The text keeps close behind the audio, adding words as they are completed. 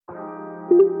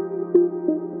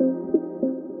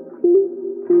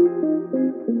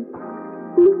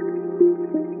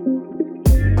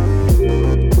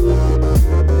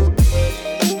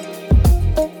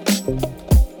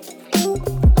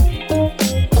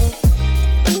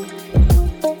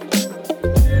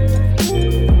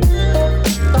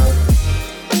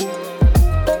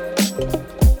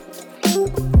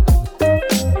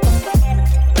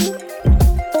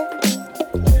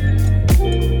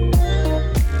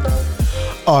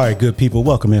All right, good people,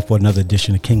 welcome in for another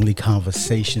edition of Kingly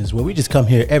Conversations, where we just come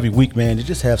here every week, man, to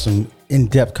just have some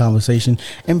in-depth conversation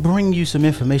and bring you some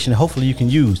information that hopefully you can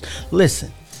use. Listen,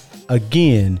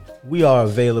 again, we are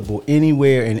available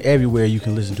anywhere and everywhere you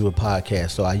can listen to a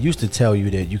podcast. So I used to tell you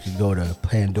that you could go to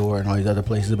Pandora and all these other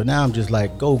places, but now I'm just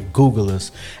like, go Google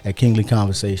us at Kingly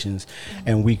Conversations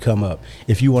and we come up.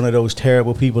 If you're one of those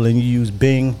terrible people and you use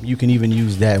Bing, you can even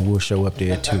use that and we'll show up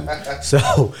there too.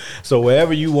 So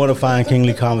wherever you want to find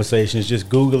Kingly Conversations, just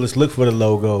Google us, look for the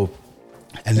logo,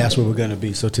 and that's where we're going to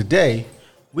be. So today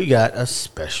we got a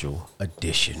special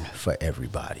edition for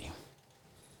everybody.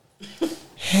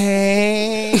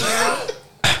 Hey.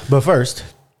 But first,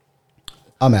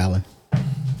 I'm Alan.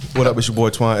 What up, it's your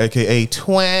boy Twan, a.k.a.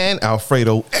 Twan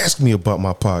Alfredo. Ask me about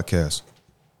my podcast.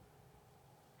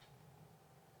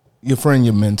 Your friend,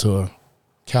 your mentor,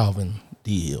 Calvin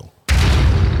D. Hill.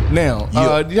 Now,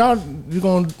 you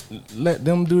gonna let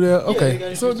them do that?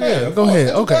 Okay, go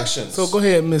ahead. Okay, so go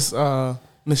ahead,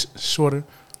 Miss Shorter.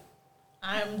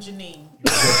 I'm Janine.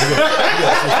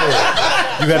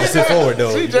 You got to sit forward,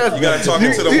 though. You got to talk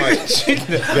into the mic.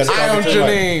 I am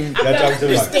Janine.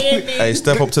 Hey,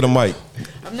 step up to the mic.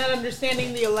 I'm not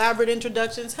understanding the elaborate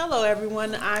introductions. Hello,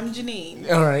 everyone. I'm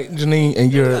Janine. All right, Janine,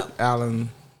 and you're Alan's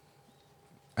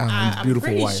beautiful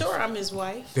I'm wife. pretty sure I'm his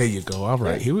wife. There you go. All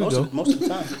right, here we go. Most of the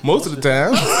time. Most of the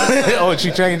time. Oh,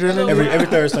 she changed her name? Every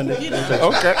third Sunday.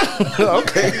 Okay.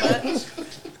 Okay.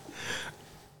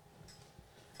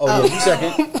 Oh, yeah, you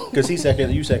second. Because he's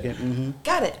second, you second. Mm-hmm.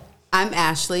 Got it. I'm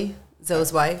Ashley,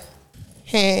 Zoe's wife.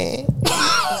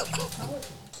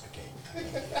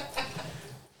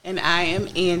 And I am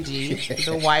Angie,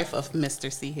 the wife of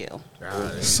Mr. C. Hill.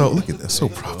 So, look at that. So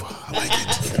proper. I like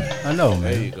it. I know, man.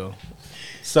 There you go.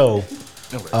 So,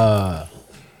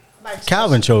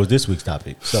 Calvin chose this week's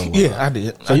topic. So Yeah, I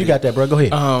did. So you got that, bro. Go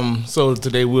ahead. So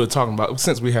today we were talking about,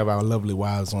 since we have our lovely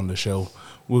wives on the show,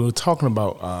 we were talking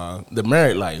about the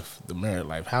married life. The married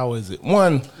life. How is it?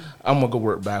 One, I'm going to go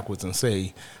work backwards and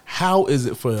say, how is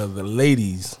it for the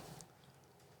ladies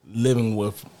living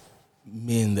with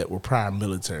men that were prior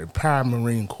military, prior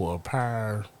Marine Corps,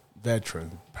 prior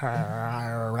veteran,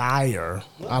 prior,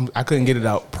 I couldn't get it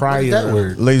out, prior. that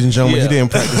word? Ladies and gentlemen, Yeah. he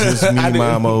didn't practice his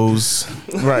mimos.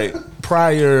 Right.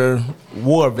 Prior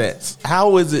war vets.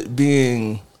 How is it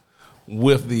being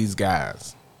with these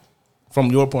guys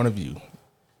from your point of view?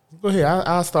 Go ahead.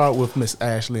 I'll start with Miss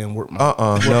Ashley and work my.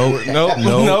 No.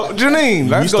 Janine.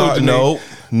 Let's go, Janine.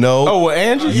 No. Oh, well,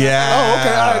 Angie? Yeah. Oh,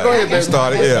 okay. All right, go ahead, baby. You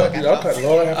started, yeah. Okay,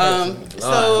 Lord have mercy.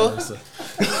 So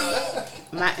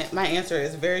my answer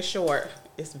is very short.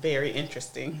 It's very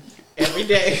interesting. Every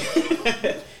day.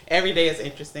 Every day is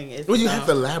interesting. Well, you have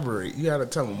to elaborate. You have to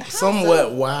tell them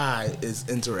somewhat why it's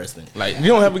interesting. Like, you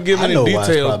don't have to give any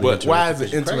details, but why is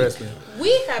it interesting?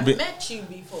 We have met you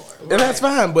before. And that's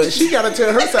fine, but she got to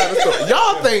tell her side of the story.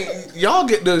 Y'all think y'all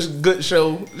get this good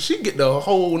show. She get the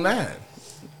whole 9.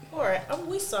 All right.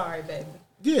 We sorry, baby.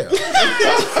 Yeah.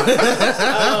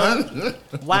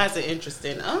 Why is it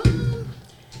interesting?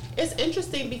 It's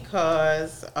interesting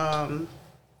because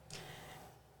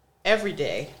every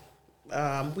day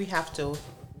we have to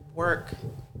work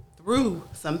through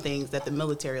some things that the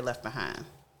military left behind.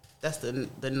 That's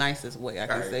the nicest way I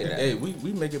can say that. Hey,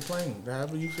 we make it plain,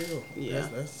 however you feel. Yeah.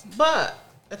 That's But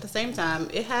at the same time,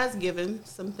 it has given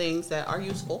some things that are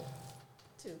useful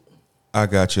too. I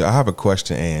got you. I have a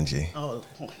question, Angie. Oh,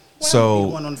 well, So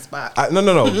one on the spot.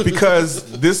 No,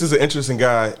 because this is an interesting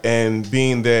guy, and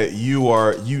being that you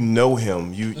know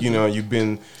him, you know, you've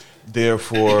been there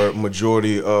for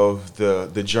majority of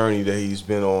the journey that he's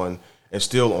been on and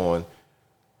still on.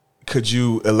 Could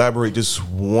you elaborate just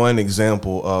one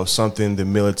example of something the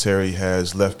military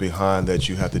has left behind that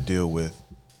you have to deal with?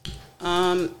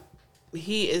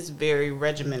 He is very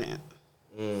regimented.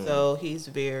 So he's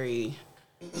very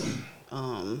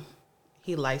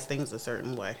he likes things a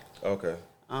certain way. Okay.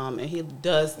 And he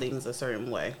does things a certain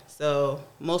way. So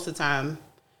most of the time,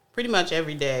 pretty much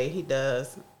every day, he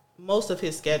does most of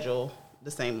his schedule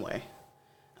the same way.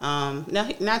 Now,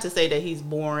 not to say that he's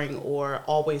boring or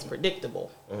always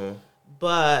predictable,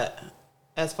 but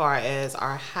as far as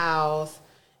our house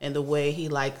and the way he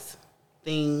likes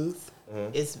things,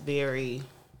 It's very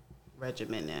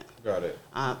regimented. Got it.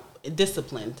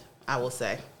 Disciplined, I will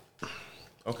say.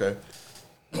 Okay.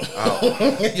 Go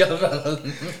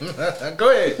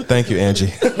ahead. Thank you,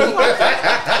 Angie.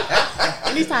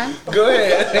 Anytime. Go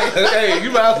ahead. Hey,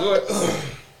 you might as well.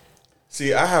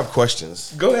 See, I have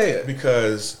questions. Go ahead.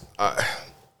 Because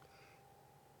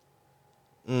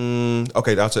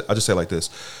okay, I'll just say it like this.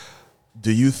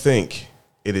 Do you think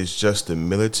it is just the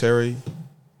military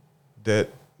that's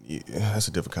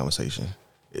a different conversation.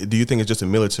 Do you think it's just the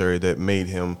military that made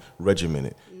him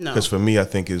regimented? No. Because for me, I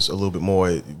think it's a little bit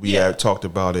more. We had talked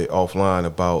about it offline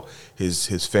about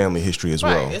his family history as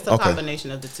well. Right. It's a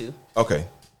combination of the two. Okay.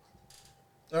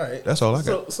 All right. That's all I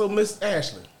got. So Miss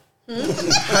Ashley.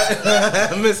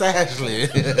 Miss Ashley.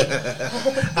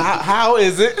 how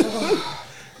is it?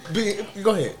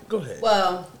 Go ahead.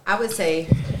 Well, I would say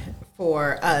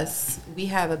for us, we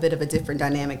have a bit of a different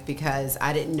dynamic because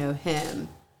I didn't know him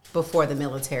before the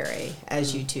military,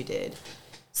 as you two did.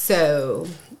 So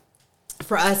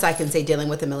for us, I can say dealing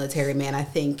with a military man, I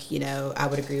think, I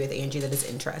would agree with Angie that it's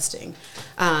interesting.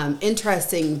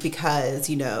 Interesting because,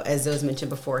 as those mentioned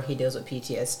before, he deals with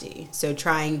PTSD. So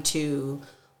trying to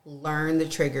learn the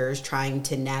triggers, trying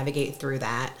to navigate through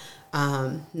that,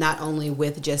 not only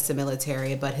with just the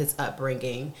military, but his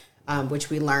upbringing, which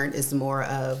we learned is more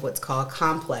of what's called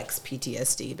complex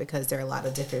PTSD because there are a lot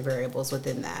of different variables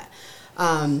within that.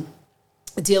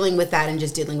 Dealing with that and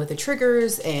just dealing with the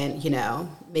triggers and,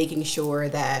 making sure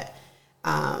that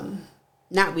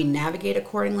not we navigate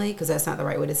accordingly, because that's not the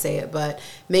right way to say it, but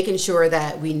making sure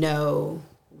that we know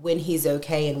when he's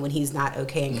okay and when he's not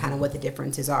okay and kind of what the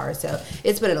differences are. So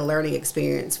it's been a learning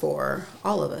experience for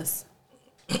all of us.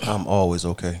 I'm always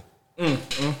okay.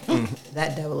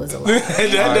 That devil is a lie.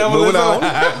 Moving on.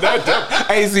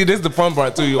 Hey, see, this is the fun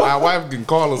part too. Our wife can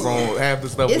call us on half the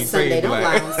stuff we It's say. Sunday, don't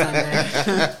lie on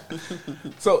Sunday.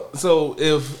 So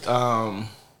if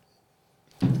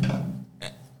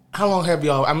how long have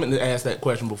y'all? I meant to ask that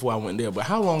question before I went there, but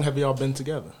how long have y'all been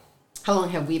together? How long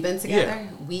have we been together?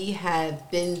 Yeah. We have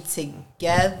been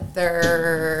together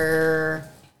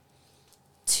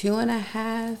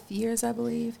 2.5 years, I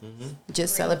believe.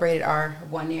 Just celebrated our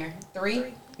 1 year.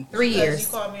 3 years. You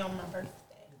called me on my birthday.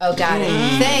 Oh, got it.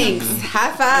 Thanks.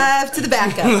 High five to the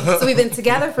backup. So we've been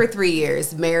together for 3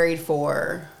 years, married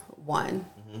for 1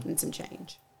 and some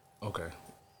change. Okay.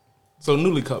 So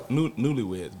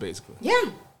newlyweds, basically. Yeah.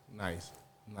 Nice.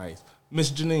 Miss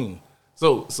Janine.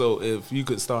 So if you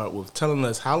could start with telling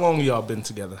us how long y'all been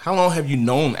together. How long have you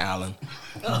known Alan?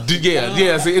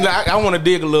 Yeah. See, and I want to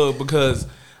dig a little because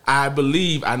I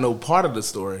believe I know part of the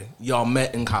story. Y'all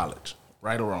met in college,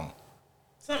 right or wrong?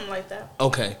 Something like that.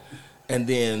 Okay. And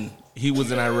then he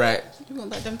was in Iraq. You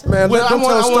gonna let them tell? Man, let them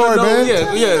tell a story, man.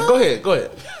 Yeah. Go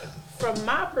ahead. From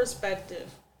my perspective,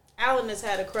 Alan has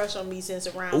had a crush on me since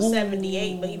around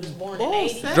 78, but he was born in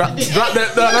 80. Drop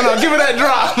that. No. Give me that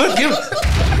drop.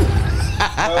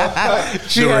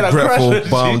 She had a regretful crush.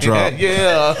 bomb drop.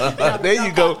 Yeah. There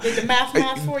you go. Did the math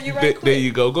for you right quick? There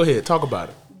you go. Go ahead. Talk about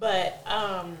it. But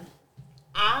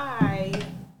I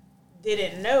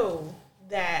didn't know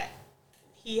that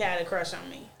he had a crush on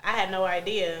me. I had no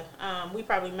idea. We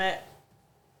probably met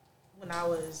when I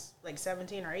was like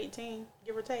 17 or 18,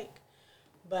 give or take.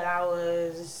 But I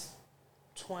was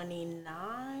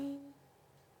 29,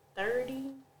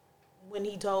 30 when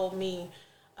he told me,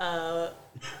 I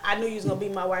knew you was going to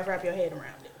be my wife, wrap your head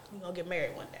around it. We're going to get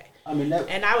married one day. I mean,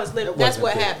 and I was living, that's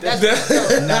what happened. That's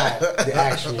not the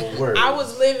actual word. I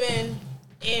was living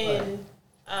in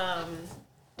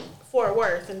Fort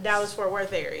Worth, in Dallas-Fort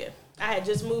Worth area. I had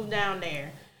just moved down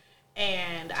there,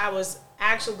 and I was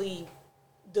actually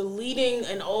deleting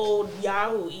an old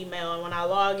Yahoo email, and when I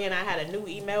log in, I had a new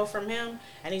email from him,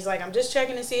 and he's like, I'm just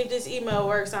checking to see if this email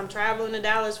works. I'm traveling to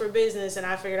Dallas for business, and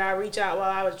I figured I'd reach out while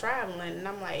I was traveling, and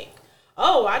I'm like,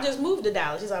 oh, I just moved to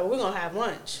Dallas. He's like, we're going to have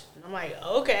lunch. And I'm like,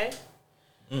 okay.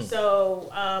 So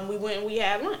we went and we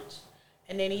had lunch.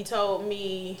 And then he told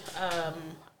me,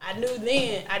 I knew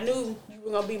you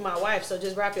were going to be my wife, so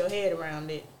just wrap your head around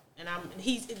it. And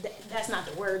that's not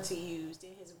the words he used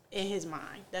in his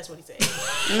mind. That's what he said.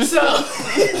 So,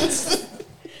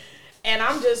 and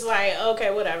I'm just like,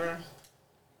 okay, whatever.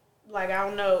 Like, I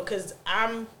don't know, because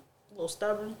I'm a little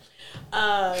stubborn. Go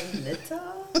ahead.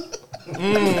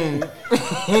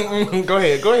 I'm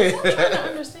trying to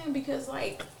understand because,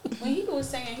 like, when he was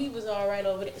saying he was all right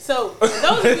over there. So, for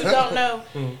those of you who don't know,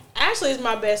 Ashley is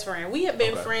my best friend. We have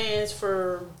been friends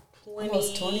for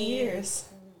Almost 20 years.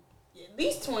 At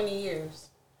least 20 years.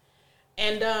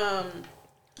 And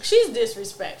she's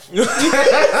disrespectful. Because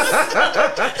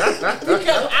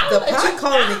The pot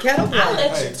calling the kettle black. I'll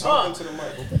let you talk.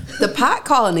 The pot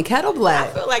calling the kettle I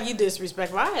black. feel like you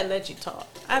disrespectful. I had to let you talk.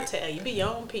 I tell you, be your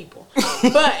own people.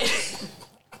 But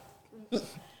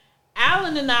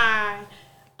Alan and I,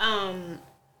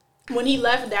 when he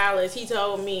left Dallas, he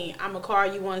told me, I'm going to call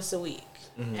you once a week.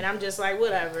 And I'm just like,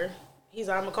 whatever. He's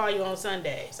like, I'm going to call you on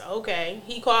Sundays. Okay.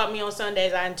 He called me on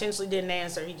Sundays. I intentionally didn't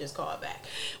answer. He just called back.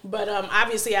 But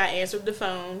obviously, I answered the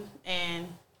phone, and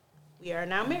we are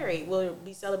now married. We'll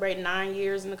be celebrating 9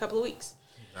 years in a couple of weeks.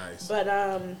 Nice. But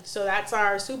so that's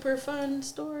our super fun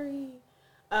story.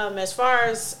 As far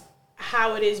as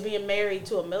how it is being married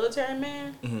to a military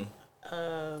man,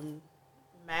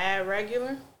 mad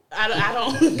regular. I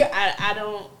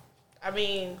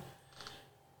mean.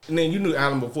 And then you knew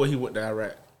Alan before he went to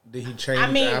Iraq. Did he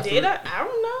change? Did I? I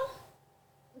don't know.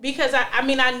 Because I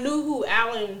knew who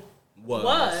Alan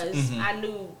was. I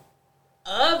knew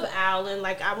of Alan.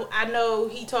 Like I know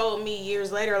he told me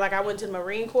years later. Like I went to the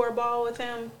Marine Corps ball with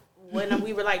him when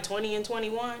we were like 20 and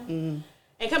 21.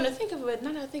 And come to think of it,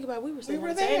 now that I think about it, we were sitting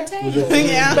at the same table.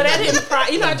 Yeah. But I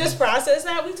didn't, I just processed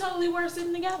that. We totally were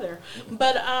sitting together.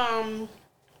 But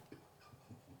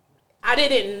I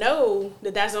didn't know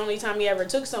that that's the only time he ever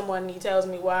took someone. And he tells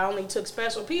me, well, I only took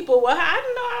special people. Well, I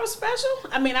didn't know I was special.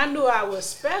 I mean, I knew I was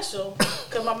special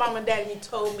because my mom and daddy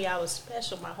told me I was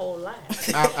special my whole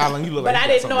life. Alan, you look but like I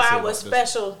didn't know I was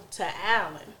special to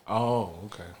Alan. Oh,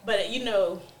 okay. But,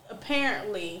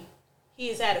 apparently he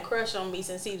has had a crush on me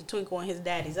since he was a twinkle in his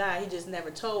daddy's eye. He just never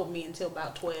told me until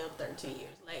about 12, 13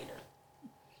 years later.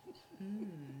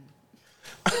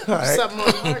 All right. Something on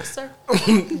the heart, sir?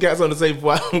 Got something to say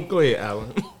before go ahead,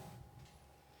 Alan.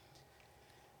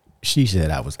 She said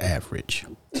I was average.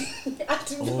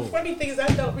 The funny thing is I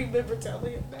don't remember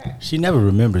telling him that. She never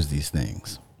remembers these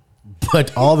things.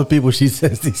 But all the people she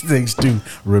says these things to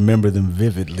remember them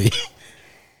vividly.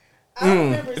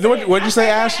 What'd you say,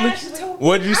 Ashley?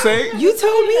 What'd you say? You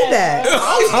told me that.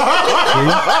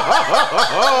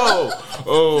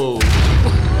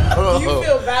 Do you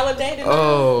feel validated?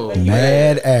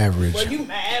 Mad average. Well, you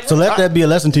mad? So let that be a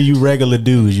lesson to you regular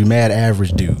dudes, you mad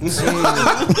average dudes.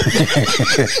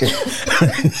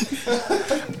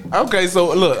 Okay,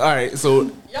 so look, all right. So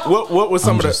what were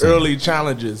some of the saying. early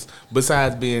challenges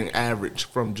besides being average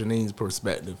from Janine's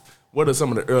perspective? What are some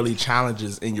of the early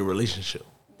challenges in your relationship?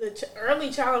 The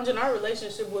early challenge in our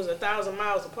relationship was 1,000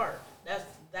 miles apart.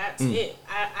 That's it.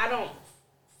 I don't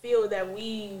feel that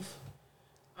we've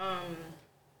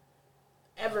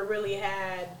ever really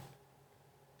had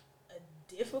a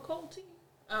difficulty.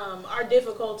 Our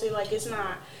difficulty, like it's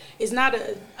not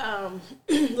a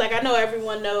like I know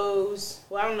everyone knows.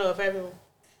 Well, I don't know if everyone.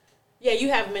 Yeah, you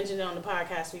have mentioned it on the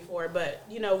podcast before, but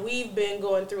we've been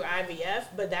going through IVF,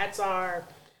 but that's our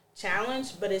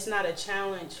challenge. But it's not a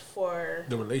challenge for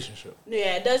The relationship.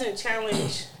 Yeah, it doesn't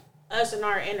challenge us in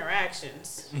our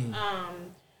interactions.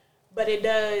 But it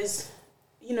does.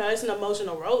 It's an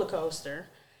emotional roller coaster.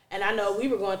 And I know we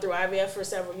were going through IVF for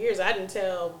several years. I didn't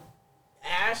tell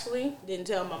Ashley, didn't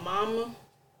tell my mama.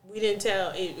 We didn't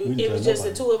tell. It was just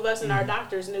the two of us, and our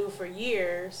doctors knew for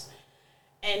years.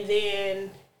 And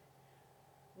then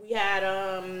we had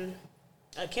a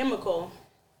chemical.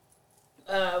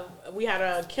 We had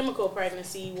a chemical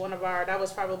pregnancy. That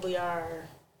was probably our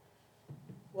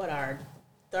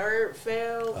third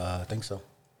failed. I think so.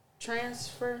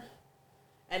 Transfer.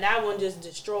 And that one just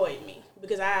destroyed me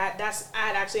because I had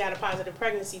actually had a positive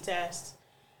pregnancy test,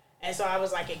 and so I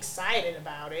was like excited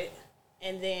about it.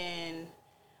 And then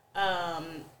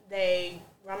they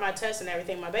run my test and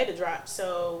everything. My beta dropped,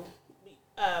 so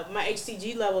my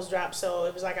HCG levels dropped. So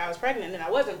it was like I was pregnant, and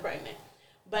I wasn't pregnant.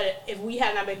 But if we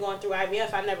had not been going through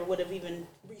IVF, I never would have even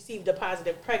received a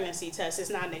positive pregnancy test. It's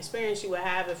not an experience you would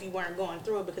have if you weren't going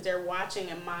through it because they're watching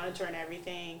and monitoring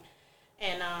everything.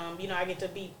 And, I get to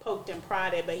be poked and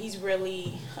prodded, but he's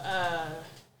really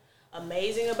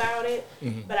amazing about it.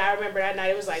 But I remember that night,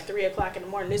 it was like 3 o'clock in the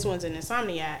morning. This one's an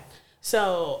insomniac.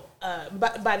 So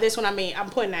by this one, I mean, I'm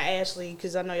pointing at Ashley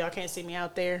because I know y'all can't see me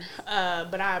out there.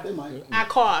 But I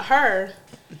called her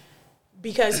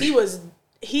because he's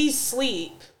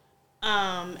asleep.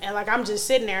 And like, I'm just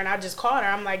sitting there and I just called her.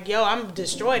 I'm like, yo, I'm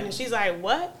destroyed. And she's like,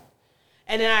 what?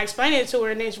 And then I explained it to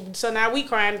her, and then so now we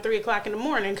crying at 3 o'clock in the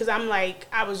morning because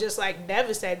I was just like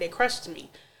devastated. It crushed me.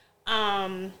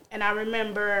 And I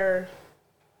remember,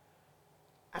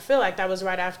 I feel like that was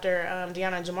right after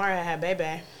Deanna and Jamara had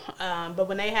baby. But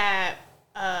when they had,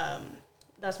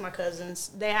 that's my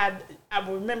cousins, I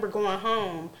remember going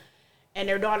home, and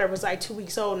their daughter was like 2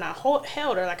 weeks old, and I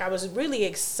held her. Like I was really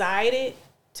excited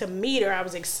to meet her. I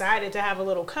was excited to have a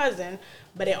little cousin,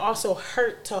 but it also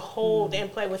hurt to hold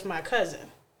and play with my cousin.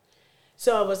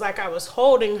 So it was like I was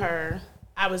holding her.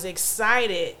 I was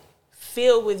excited,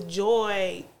 filled with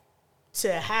joy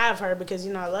to have her because,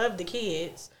 I love the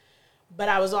kids. But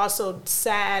I was also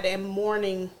sad and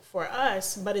mourning for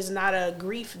us, but it's not a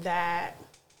grief that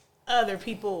other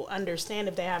people understand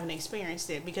if they haven't experienced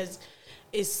it, because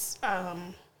it's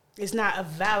not a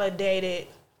validated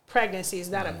pregnancy. It's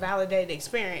not a validated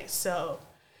experience. So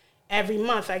every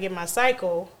month I get my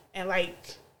cycle, and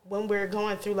like when we're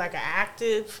going through like an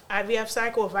active IVF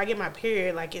cycle, if I get my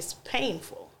period, like it's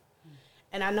painful.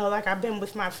 And I know like I've been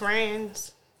with my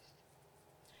friends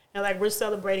and like we're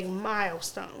celebrating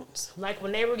milestones. Like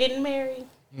when they were getting married,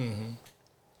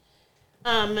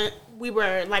 we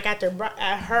were like at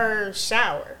her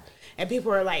shower, and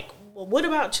people were like, well, what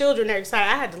about children? They're excited.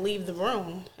 I had to leave the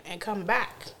room and come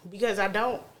back because I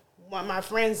don't want my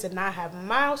friends to not have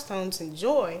milestones and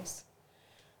joys.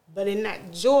 But in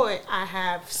that joy, I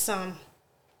have some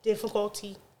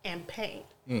difficulty and pain.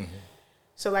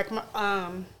 So like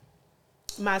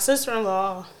my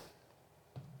sister-in-law,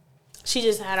 she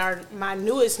just had my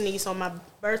newest niece on my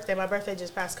birthday. My birthday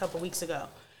just passed a couple weeks ago.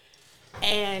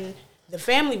 And the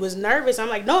family was nervous. I'm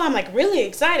like, no, I'm like really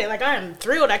excited. Like I am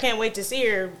thrilled. I can't wait to see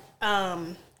her.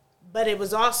 But it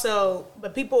was also,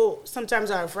 but people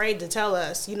sometimes are afraid to tell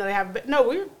us,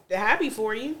 we're happy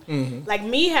for you. Like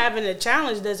me having a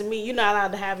challenge doesn't mean you're not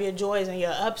allowed to have your joys and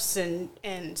your ups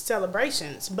and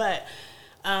celebrations. But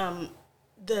I've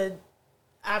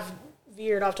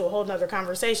veered off to a whole nother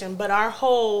conversation, but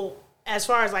as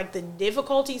far as like the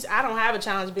difficulties, I don't have a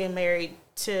challenge being married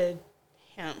to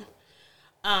him.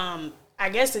 I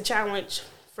guess the challenge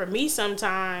for me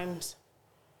sometimes,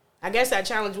 that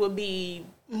challenge would be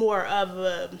more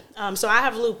of so I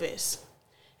have lupus,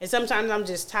 and sometimes I'm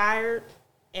just tired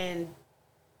and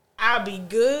I'll be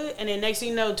good, and then next thing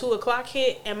you know, 2:00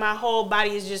 hit and my whole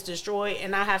body is just destroyed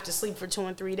and I have to sleep for 2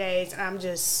 and 3 days and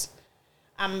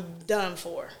I'm done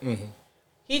for.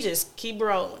 He just keep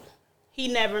rolling. He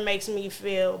never makes me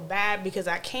feel bad because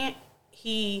I can't.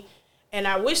 And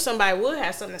I wish somebody would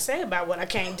have something to say about what I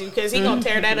can't do, because he gonna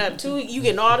tear that up too. You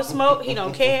getting all the smoke. He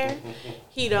don't care.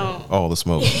 He don't. All the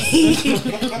smoke.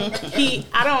 He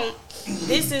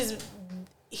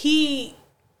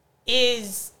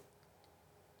is.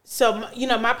 So,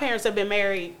 my parents have been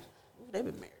married. They've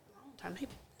been married a long time.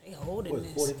 They old in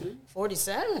this. 43?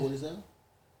 47. 47?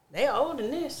 They old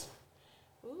in this.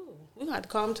 We're going to have to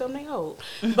call them, tell them they old.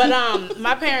 But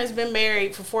my parents been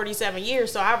married for 47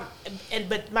 years,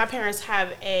 but my parents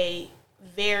have a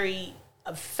very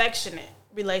affectionate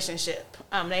relationship.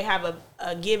 They have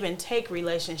a give and take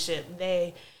relationship.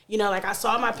 They, like I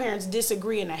saw my parents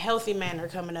disagree in a healthy manner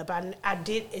coming up.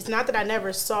 It's not that I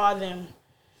never saw them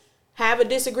have a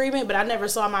disagreement, but I never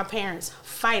saw my parents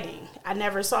fighting. I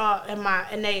never saw,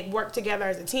 and they worked together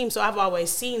as a team, so I've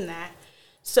always seen that.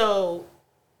 So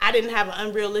I didn't have an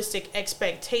unrealistic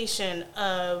expectation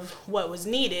of what was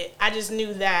needed. I just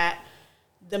knew that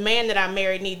the man that I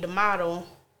married needed to model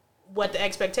what the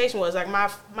expectation was. Like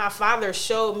my father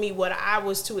showed me what I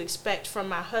was to expect from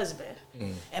my husband.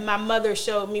 And my mother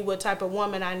showed me what type of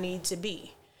woman I need to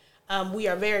be. We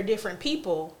are very different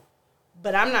people,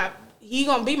 but he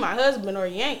gonna be my husband or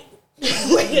he ain't.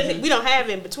 We don't have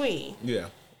in between. Yeah.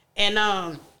 And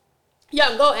y'all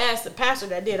can go ask the pastor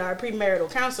that did our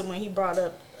premarital counseling when he brought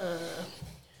up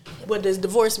what does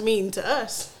divorce mean to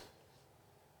us.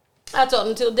 I told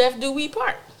him, till death do we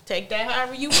part. Take that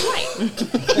however you like.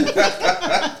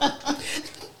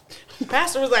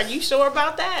 Pastor was like, you sure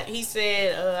about that? He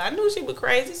said, I knew she was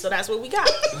crazy, so that's what we got.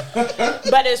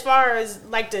 But as far as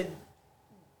like the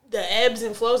ebbs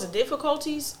and flows of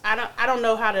difficulties, I don't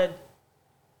know how to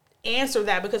answer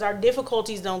that, because our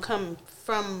difficulties don't come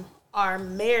from our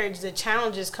marriage. The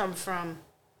challenges come from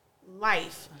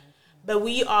life. But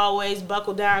we always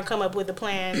buckle down, come up with a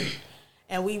plan,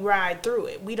 and we ride through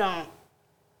it. We don't.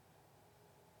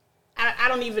 I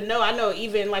don't even know. I know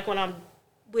even like when I'm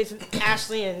with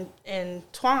Ashley and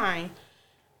Twine,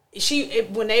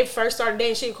 when they first started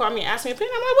dating, she'd call me and ask me an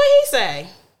opinion. I'm like, what'd he say?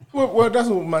 Well, that's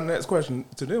what my next question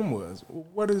to them was.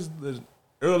 What is the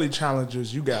early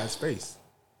challenges you guys face?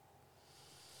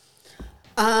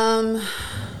 A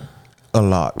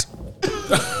lot.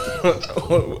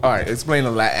 All right, explain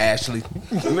a lot, Ashley.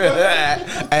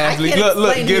 Ashley,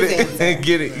 look, get it,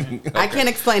 get it. Okay. I can't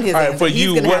explain his. All right, answer. for He's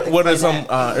you, gonna have to what are explain some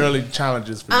that. early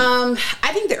challenges for you?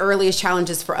 I think the earliest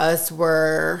challenges for us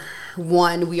were,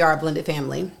 one, we are a blended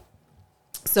family.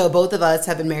 So both of us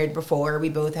have been married before. We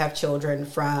both have children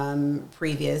from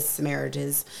previous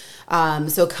marriages.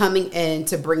 So coming in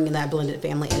to bringing that blended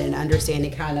family in and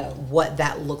understanding kind of what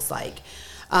that looks like.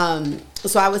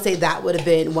 So I would say that would have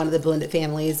been one of the blended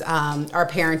families. Our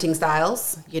parenting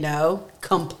styles,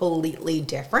 completely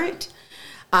different.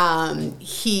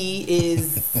 He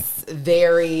is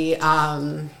very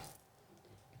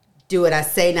do what I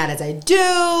say, not as I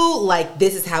do. Like,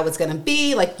 this is how it's going to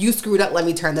be. Like, you screwed up, let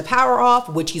me turn the power off,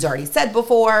 which he's already said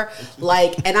before.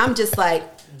 Like, and I'm just like,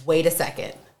 wait a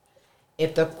second.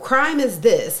 If the crime is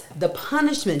this, the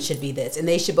punishment should be this. And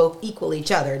they should both equal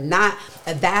each other, not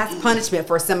a vast punishment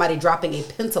for somebody dropping a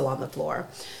pencil on the floor.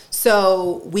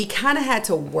 So we kind of had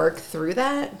to work through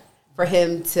that for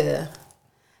him to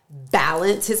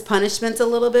balance his punishments a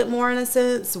little bit more, in a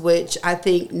sense, which I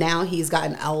think now he's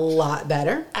gotten a lot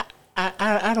better.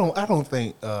 I don't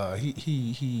think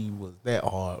he was that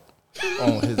hard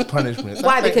on his punishments.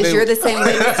 Why? Because you're the same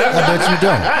way. I bet you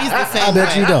don't. He's the same I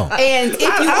bet you way. don't. And if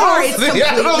you are, it's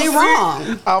completely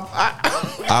wrong.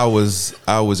 I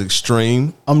was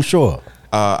extreme. I'm sure.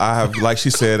 I have, like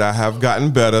she said, I have gotten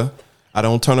better. I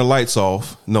don't turn the lights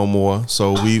off no more.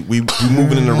 So we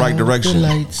moving in the right direction.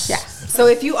 Yeah. So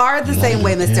if you are the same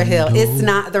way, Mr. Hill, it's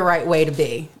not the right way to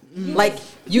be. Like,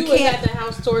 you was can't. at the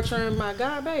house torturing my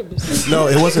god babies. No,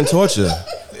 it wasn't torture.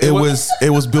 It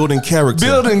was building character.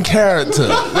 Building character.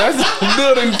 That's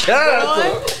building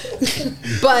character.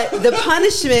 But the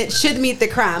punishment should meet the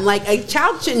crime. Like, a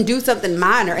child shouldn't do something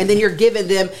minor and then you're giving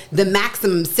them the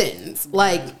maximum sentence.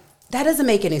 Like, that doesn't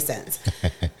make any sense.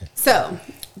 So,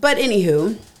 but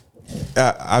anywho.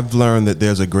 I've learned that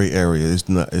there's a gray area. It's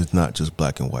not just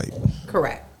black and white.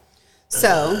 Correct.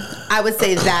 So I would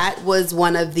say that was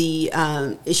one of the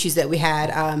issues that we had.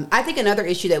 I think another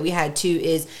issue that we had too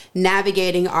is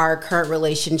navigating our current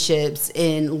relationships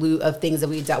in lieu of things that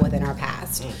we've dealt with in our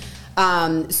past.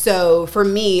 So for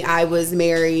me, I was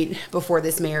married before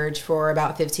this marriage for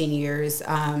about 15 years.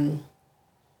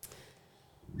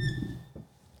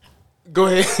 Go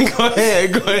ahead.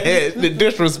 The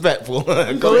disrespectful.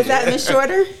 What was that, Ms.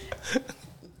 Shorter?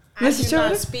 I do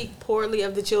not speak poorly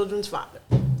of the children's father,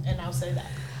 and I'll say that.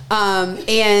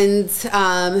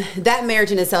 That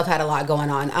marriage in itself had a lot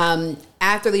going on.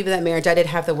 After leaving that marriage, I did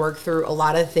have to work through a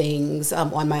lot of things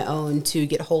on my own to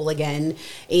get whole again.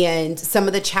 And some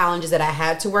of the challenges that I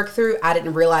had to work through, I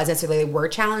didn't realize necessarily they were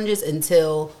challenges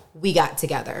until we got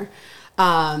together.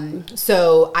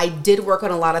 So I did work on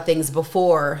a lot of things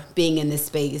before being in this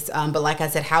space. But like I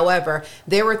said, however,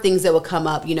 there were things that would come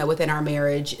up, within our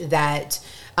marriage that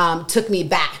took me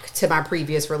back to my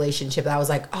previous relationship. I was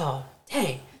like, oh,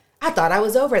 dang, I thought I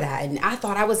was over that. And I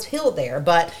thought I was healed there,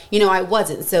 but I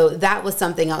wasn't. So that was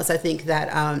something else I think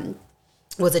that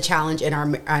was a challenge in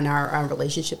our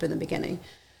relationship in the beginning.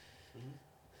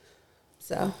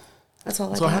 So that's all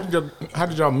I got. So how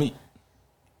did y'all meet?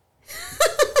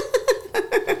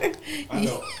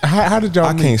 How did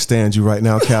y'all meet? I can't stand you right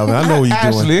now, Calvin. I know what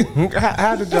you're doing. Ashley,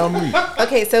 how did y'all meet?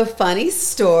 Okay, so funny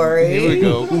story. Here we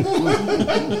go.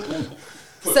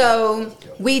 So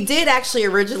we did actually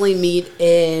originally meet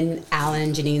in Alan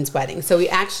and Janine's wedding. So we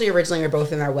actually originally were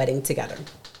both in our wedding together.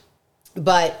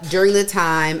 But during the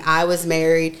time I was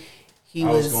married, I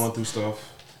was going through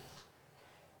stuff.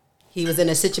 He was in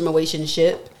a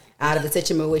situationship. Out of a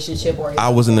situationship, or I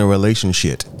was in a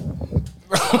relationship.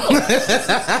 Oh,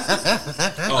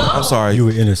 I'm sorry. You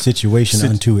were in a situation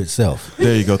unto itself.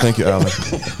 There you go. Thank you, Alan.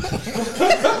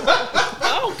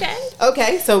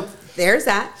 Okay, so there's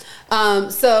that.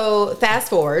 So fast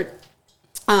forward,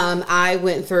 I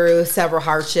went through several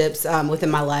hardships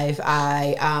within my life.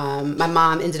 My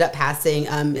mom ended up passing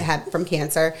from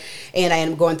cancer, and I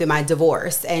ended up going through my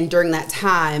divorce. And during that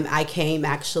time, I came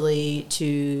actually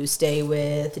to stay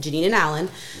with Janine and Alan,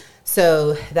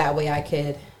 so that way I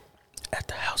could. At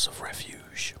the house of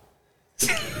refuge.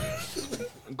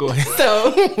 Go ahead.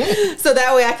 So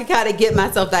that way I could kind of get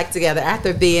myself back together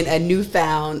after being a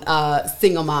newfound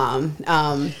single mom.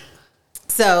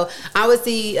 So I would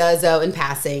see Zoe in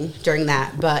passing during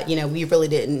that, but we really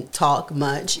didn't talk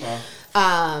much.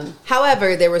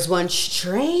 However, there was one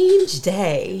strange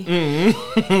day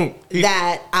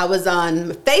that I was on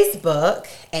Facebook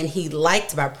and he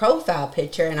liked my profile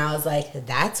picture, and I was like,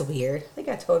 that's weird. I think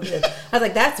I told you this. I was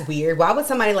like, that's weird. Why would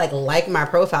somebody like my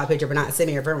profile picture but not send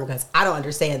me a friend request? I don't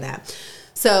understand that.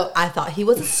 So I thought he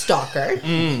was a stalker.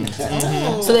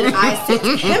 So then I sent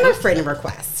him a friend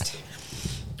request.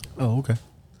 Oh, okay.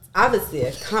 Obviously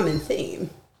a common theme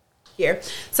here.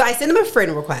 So I sent him a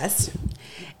friend request,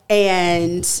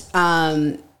 and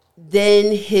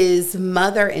then his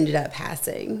mother ended up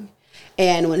passing.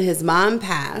 And when his mom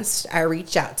passed, I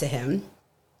reached out to him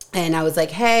and I was like,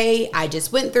 hey, I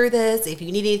just went through this. If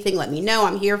you need anything, let me know.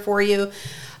 I'm here for you.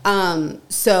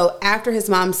 So after his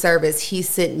mom's service, he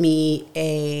sent me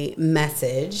a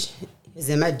message. He's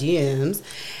in my DMs.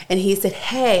 And he said,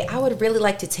 hey, I would really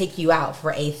like to take you out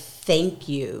for a thank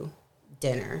you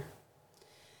dinner.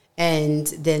 And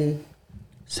then...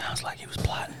 Sounds like he was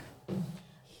plotting.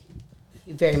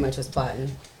 He very much was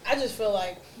plotting. I just feel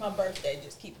like my birthday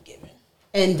just keep giving.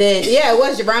 And then, yeah, it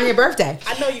was around your birthday.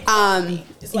 I know you called me.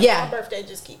 It's like my birthday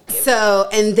just keep giving. So,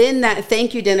 and then that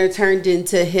thank you dinner turned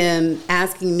into him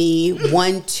asking me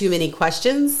one too many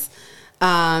questions.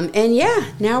 And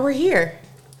yeah, now we're here.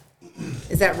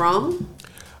 Is that wrong?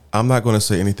 I'm not going to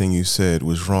say anything you said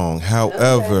was wrong.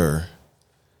 However,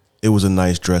 it was a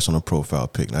nice dress on a profile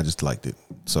pic, and I just liked it.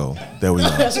 So there we go.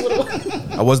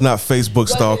 I was not Facebook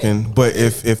stalking, but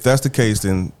if that's the case,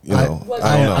 then I don't know.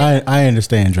 I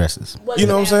understand dresses. You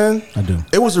know what I'm saying? I do.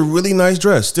 It was a really nice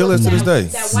dress, still is to this day.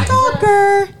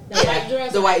 Stalker.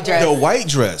 The white dress. The white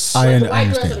dress. I The white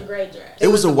dress or the understand. gray dress? It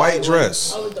was a white dress.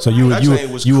 So you Actually, it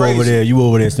was you crazy.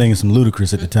 over there singing some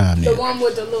Ludacris at the time. The Then. one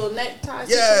with the little necktie.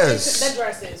 Yes. That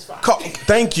dress is fire.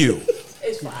 Thank you.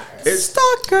 It's fire. It's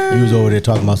Stalker. You was over there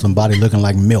talking about somebody looking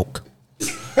like milk.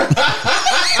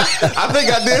 I think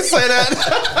I did say that.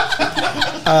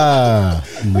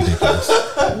 Ridiculous.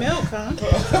 Milk, huh?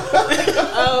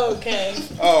 Okay.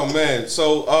 Oh man.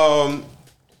 So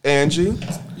Angie,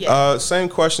 Yes. same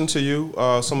question to you.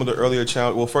 Some of the earlier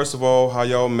challenge. Well, first of all, how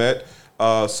y'all met?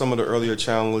 Some of the earlier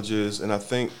challenges, and I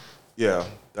think,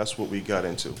 that's what we got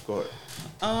into. Go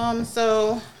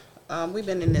ahead. We've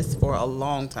been in this for a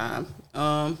long time.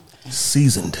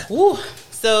 Seasoned.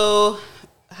 So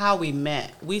how we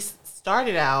met? We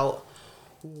started out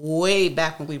way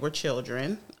back when we were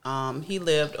children. He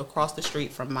lived across the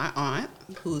street from my aunt,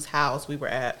 whose house we were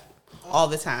at all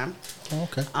the time.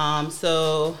 Okay.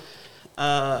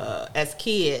 As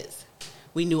kids,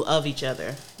 we knew of each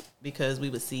other because we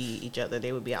would see each other.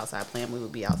 They would be outside playing. We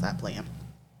would be outside playing.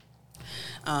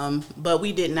 But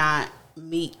we did not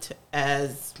meet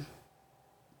as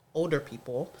older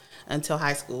people until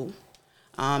high school.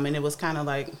 And it was kind of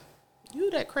like, you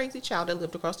that crazy child that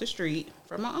lived across the street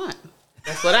from my aunt.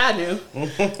 That's what I knew.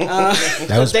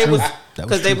 That was true.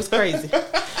 Because they was crazy.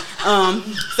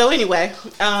 So anyway,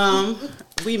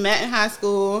 we met in high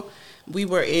school. We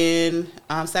were in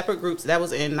separate groups. That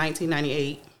was in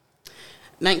 1998.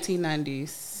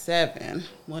 1997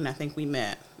 when I think we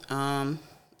met. And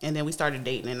then we started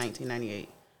dating in 1998.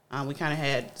 We kind of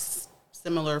had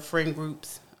similar friend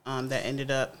groups that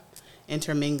ended up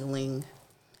intermingling,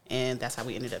 and that's how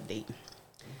we ended up dating.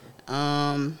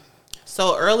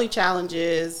 So early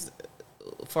challenges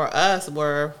for us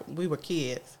were, we were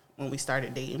kids when we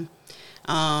started dating.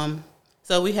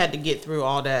 So we had to get through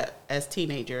all that as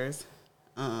teenagers,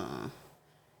 trying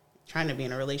to be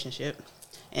in a relationship.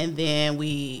 And then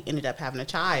we ended up having a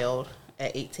child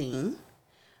at 18,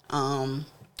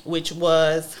 which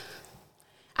was,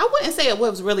 I wouldn't say it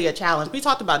was really a challenge. We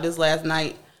talked about this last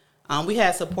night. We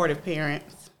had supportive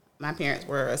parents. My parents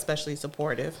were especially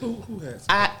supportive. Who has?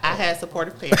 I had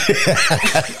supportive parents.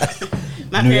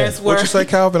 My parents were. What you say,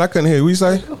 Calvin? I couldn't hear you. What you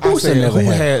say? I said, never who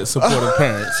had? had supportive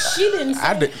parents? She didn't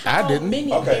say I didn't.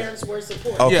 many Okay. parents were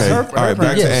supportive. Okay. Yeah, her All right.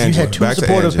 Back to Yes, Angie. you had two Back to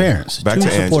supportive Angie. parents. Back Two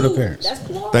to Angie. supportive parents. That's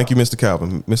plural. Thank you, Mr.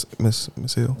 Calvin.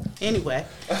 Miss Hill. Anyway,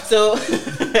 so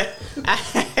I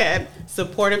had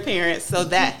supportive parents, so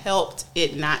that helped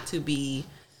it not to be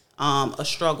a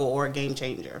struggle or a game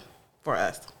changer for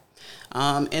us.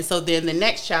 And so then the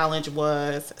next challenge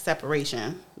was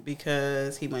separation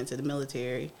because he went to the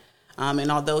military.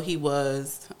 And although he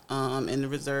was in the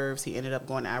reserves, he ended up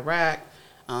going to Iraq.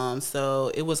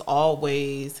 So it was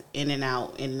always in and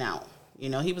out, in and out. You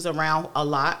know, he was around a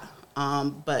lot,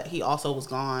 but he also was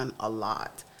gone a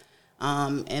lot.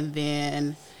 And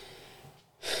then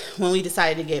when we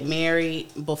decided to get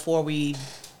married,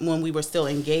 when we were still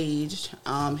engaged,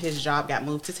 his job got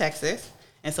moved to Texas.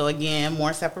 And so again,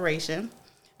 more separation.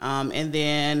 And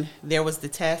then there was the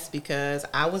test because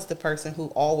I was the person who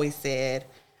always said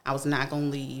I was not going to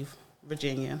leave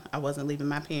Virginia. I wasn't leaving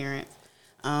my parents.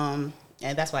 And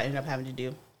that's what I ended up having to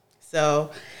do.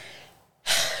 So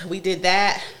we did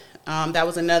that. That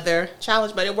was another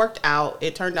challenge, but it worked out.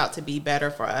 It turned out to be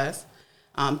better for us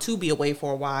to be away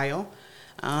for a while.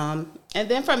 And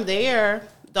then from there,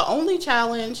 the only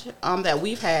challenge that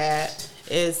we've had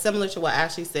is similar to what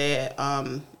Ashley said,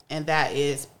 and that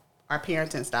is our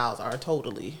parenting styles are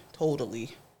totally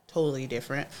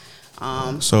different.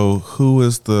 So who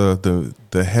is the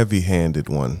heavy-handed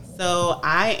one? So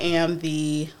I am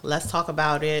the let's talk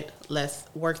about it, let's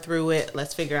work through it,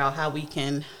 let's figure out how we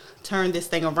can turn this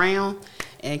thing around,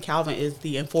 and Calvin is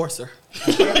the enforcer.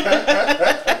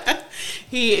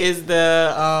 He is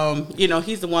the,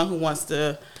 he's the one who wants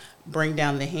to bring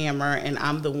down the hammer, and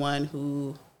I'm the one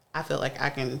who I feel like I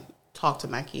can talk to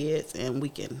my kids and we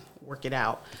can work it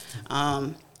out.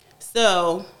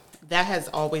 So that has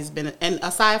always been, and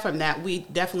aside from that, we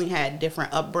definitely had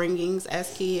different upbringings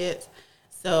as kids.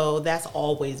 So that's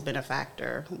always been a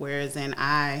factor. Whereas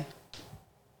I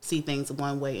see things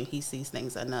one way and he sees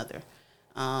things another.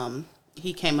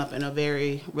 He came up in a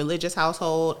very religious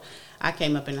household. I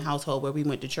came up in a household where we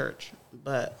went to church,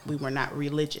 but we were not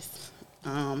religious.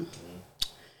 And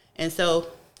so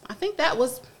I think that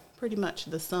was pretty much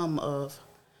the sum of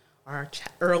our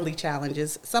early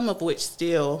challenges, some of which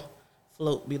still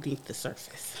float beneath the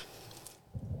surface.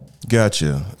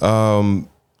 Gotcha.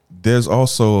 There's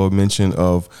also a mention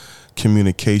of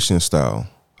communication style.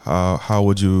 How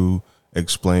would you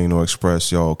explain or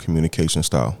express your communication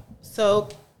style? So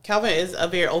Calvin is a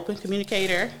very open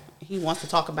communicator. He wants to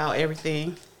talk about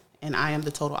everything, and I am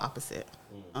the total opposite.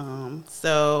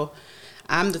 So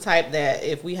I'm the type that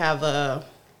if we have a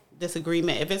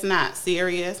disagreement, if it's not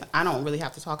serious, I don't really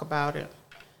have to talk about it.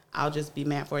 I'll just be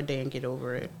mad for a day and get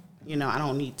over it. You know, I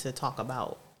don't need to talk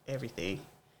about everything.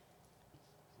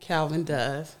 Calvin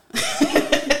does.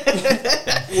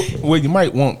 Well, you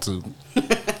might want to,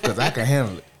 because I can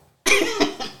handle it.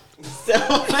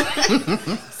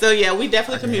 So yeah, we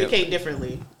definitely communicate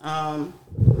differently. I'm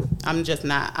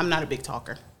not a big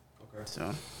talker. Okay.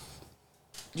 So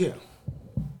Yeah.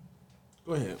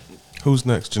 Go ahead. Who's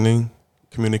next, Janine?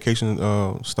 Communication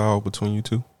style between you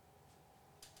two?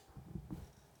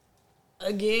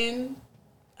 Again,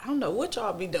 I don't know what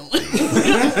y'all be doing.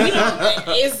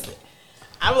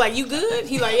 I'm like, you good?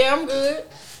 He like, yeah, I'm good.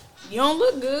 You don't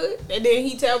look good. And then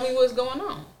he tell me what's going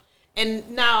on. And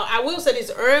now I will say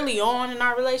this, early on in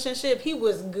our relationship, he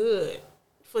was good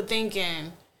for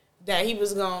thinking that he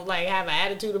was gonna like have an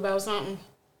attitude about something.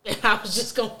 And I was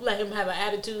just gonna let him have an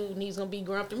attitude and he's gonna be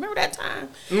grumpy. Remember that time?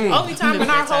 The only time in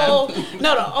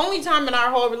our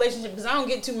whole relationship, because I don't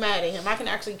get too mad at him. I can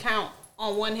actually count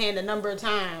on one hand the number of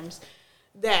times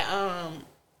that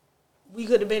we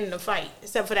could have been in a fight,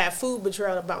 except for that food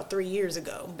betrayal about 3 years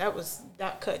ago.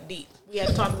 That cut deep. We had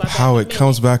to talk about that. How it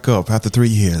comes back up after 3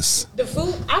 years. The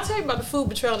food, I'll tell you about the food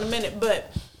betrayal in a minute,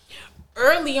 but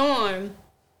early on,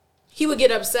 he would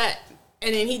get upset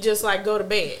and then he'd just like go to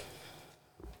bed.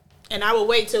 And I would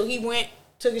wait till he went,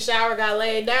 took a shower, got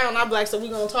laid down. I'd be like, so we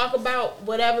gonna talk about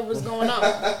whatever was going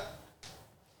on.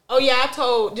 Oh yeah,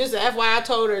 just FYI, I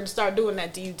told her to start doing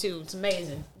that to you too. It's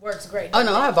amazing. Works great. Oh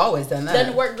no, I've always done that.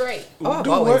 Doesn't it work great? Oh, I've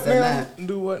always done that.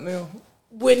 Do what now?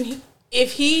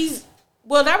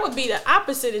 Well, that would be the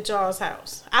opposite at y'all's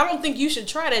house. I don't think you should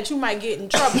try that. You might get in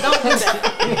trouble. Don't do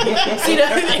that. See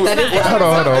that?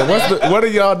 Hold on. What are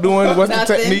y'all doing? What's the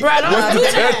technique? Right, What's the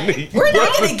technique? We're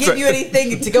not going to give you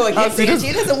anything to go against it.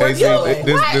 It doesn't work your way.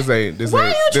 This ain't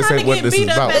what this is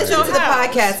about. Listen to the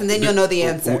podcast and then you'll know the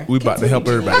answer. We about to help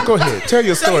everybody. Go ahead. Tell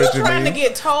your story, So you're trying to Janine.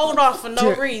 get told off for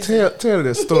no reason. Tell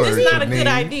this story, It's not a good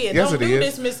Janine. idea. Yes, Don't it do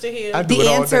is. this, Mr. Hill. I do The it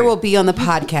all answer day. will be on the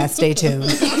podcast. Stay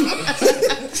tuned.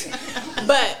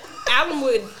 But Alan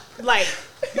would like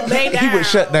lay down. He would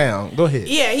shut down. Go ahead.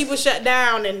 Yeah, he would shut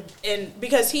down and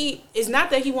because it's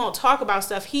not that he won't talk about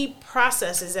stuff, he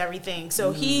processes everything.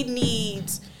 So he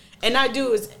needs, and I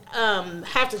do is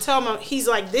have to tell him, he's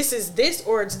like, this is this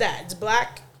or it's that. It's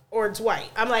black or it's white.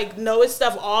 I'm like, no, it's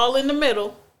stuff all in the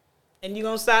middle. And you're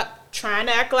going to stop trying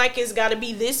to act like it's got to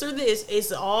be this or this.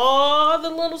 It's all the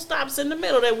little stops in the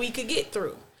middle that we could get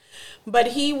through. But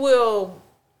he will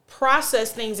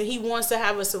process things and he wants to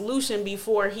have a solution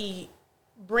before he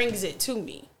brings it to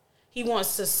me. He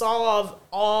wants to solve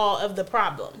all of the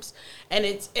problems. And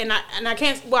I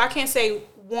can't say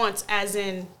wants as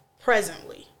in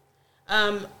presently.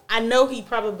 I know he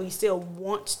probably still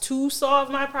wants to solve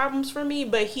my problems for me,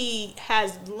 but he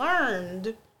has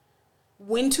learned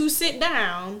when to sit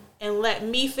down and let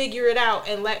me figure it out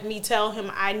and let me tell him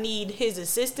I need his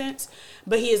assistance.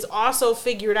 But he has also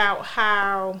figured out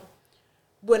how,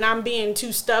 when I'm being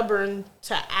too stubborn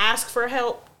to ask for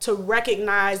help, to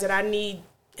recognize that I need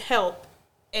help.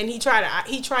 And he tried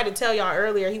to tell y'all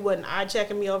earlier he wasn't eye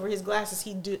checking me over his glasses.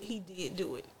 He did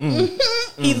do it.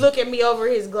 He look at me over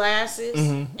his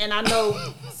glasses, and I know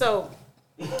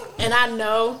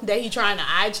that he trying to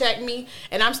eye check me,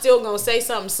 and I'm still gonna say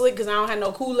something slick because I don't have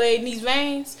no Kool-Aid in these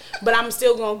veins. But I'm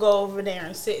still gonna go over there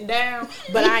and sit down.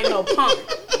 But I ain't no punk.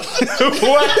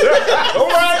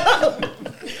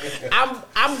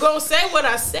 I'm gonna say what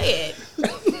I said.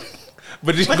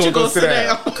 But you're going to go sit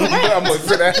down. I'm going to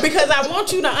sit down. Because I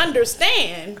want you to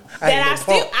understand that I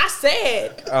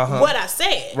said what I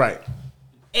said. Right.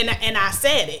 And I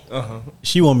said it.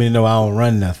 She want me to know I don't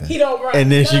run nothing. He don't run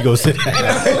And then she nothing. go sit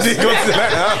down. Go sit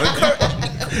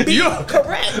down.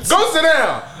 Correct. Go sit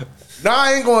down. No,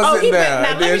 I ain't going to sit down.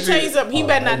 Now let me tell you something. He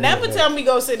better not never tell me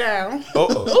go sit down.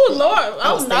 Oh Lord.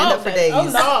 I'll stand up for days. Oh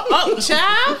no. Oh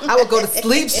child. I would go to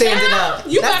sleep standing up.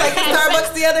 You That's like the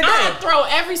Starbucks the other day. I throw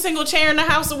every single chair in the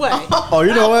house away. Oh,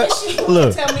 you know what?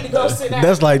 Look, tell me to go sit down.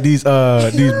 that's like these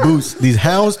boots, these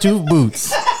houndstooth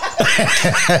boots.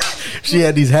 She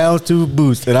had these houndstooth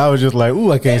boots, and I was just like,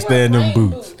 ooh, I can't stand them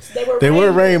boots. They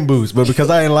were rain boots, but because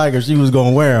I didn't like her, she was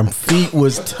gonna wear them. Feet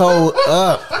was toe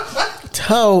up.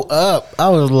 I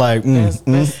was like, I was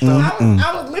limping.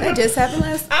 That just happened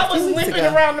last. I was limping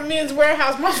around the men's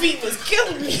warehouse. My feet was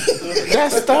killing me.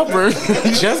 That's stubborn.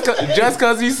 just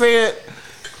because he said.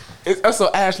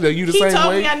 So Ashley, are you the He same told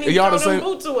way? me I need to Y'all throw the them same?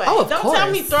 boots away. Oh, of Don't course.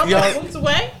 tell me throw my boots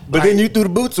away. but then you threw the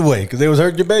boots away because they was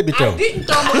hurting your baby toe. I didn't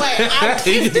throw them away. I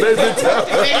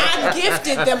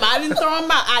gifted them. I didn't throw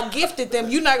them out. I gifted them.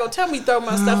 You're not going to tell me throw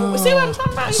my stuff away. See what I'm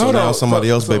talking about? So now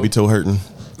somebody else baby toe hurting.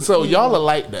 So y'all are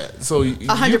like that. So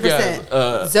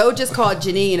 100%. Zoe just called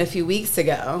Janine a few weeks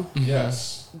ago.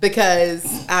 Yes.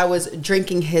 Because I was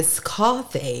drinking his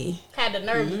coffee. Had the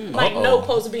nerve. Like, no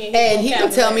supposed to be in his And he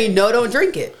would tell me, no, don't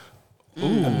drink it.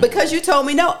 Because you told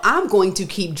me no, I'm going to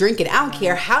keep drinking. I don't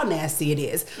care how nasty it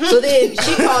is. So then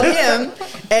she called him,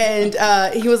 and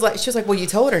she was like, well, you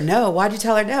told her no. Why'd you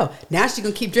tell her no? Now she's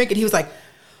gonna keep drinking. He was like,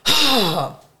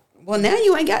 oh, well, now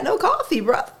you ain't got no coffee,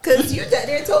 bro, because you sat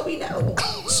there and told me no.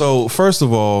 So first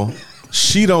of all,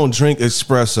 she don't drink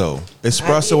espresso.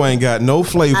 Espresso ain't got no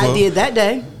flavor. I did that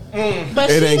day. But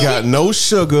It ain't got no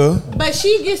sugar. But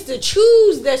she gets to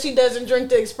choose that she doesn't drink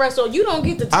the espresso. You don't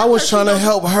get to tell I was her trying she to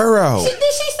help her out. Did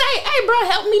she say, hey, bro,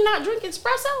 help me not drink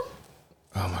espresso?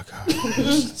 Oh my God.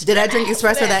 Did I drink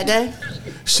espresso that day?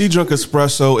 She drank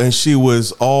espresso and she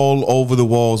was all over the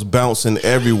walls, bouncing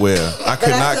everywhere. I could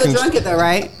But I not still drunk it though,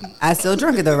 right? I still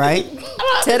drunk it though, right?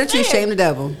 Tell the truth, shame the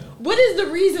devil. What is the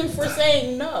reason for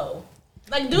saying no?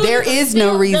 Like, There is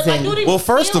no reason. Well,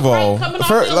 first of all,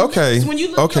 when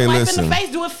you look your wife in the face,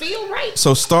 do it feel right?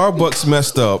 So Starbucks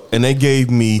messed up and they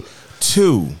gave me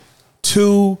two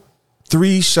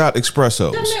 3-shot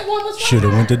espressos. Should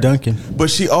have went to Dunkin'. But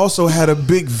she also had a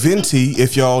big venti,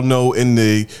 if y'all know, in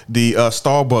the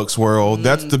Starbucks world.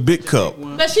 That's the big cup.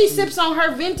 But she sips on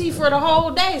her venti for the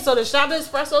whole day. So the shot of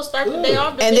espresso starts the day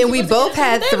off. And then we both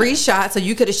had 3 shots, so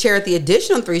you could have shared the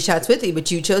additional 3 shots with me,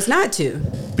 but you chose not to.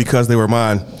 Because they were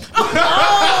mine.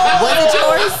 Was it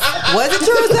yours? Was it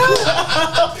yours though?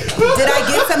 Did I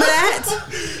get some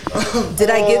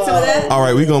of that? All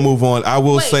right, we're going to move on. I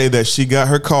will say that she got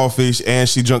her coffee and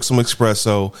she drank some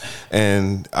espresso.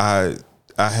 And I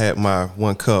had my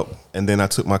 1 cup. And then I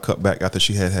took my cup back after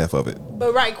she had half of it.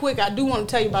 But right quick, I do want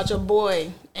to tell you about your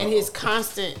boy and his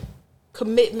constant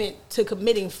commitment to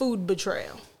committing food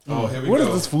betrayal. Oh, here we What go.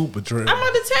 is this food betrayal? I'm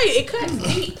about to tell you, it cuts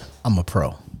deep. I'm a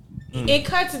pro. It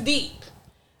cuts deep.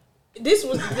 This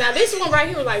one right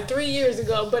here was like 3 years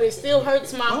ago, but it still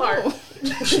hurts my heart.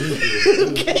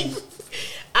 Okay.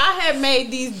 I had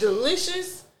made this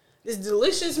delicious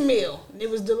meal. And it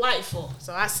was delightful.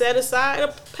 So I set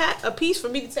aside a piece for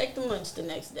me to take to lunch the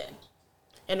next day.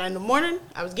 And in the morning,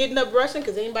 I was getting up rushing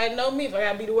because anybody know me. If I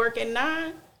got to be to work at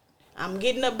 9, I'm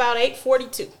getting up about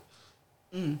 8:42.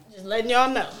 Just letting y'all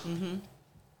know.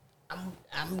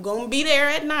 I'm going to be there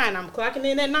at 9. I'm clocking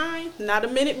in at 9, not a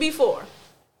minute before.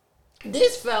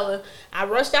 This fella, I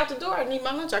rushed out the door. I need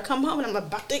my lunch. I come home and I'm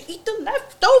about to eat the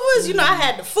leftovers. You know, I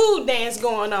had the food dance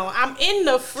going on. I'm in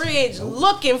the fridge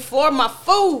looking for my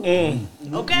food.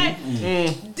 Okay?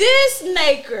 This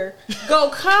naker go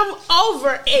come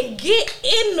over and get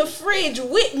in the fridge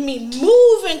with me,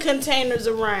 moving containers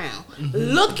around,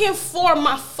 looking for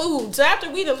my food. So after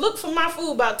we done looked for my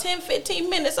food about 10, 15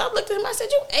 minutes, I looked at him. I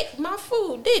said, you ate my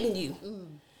food, didn't you?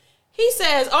 He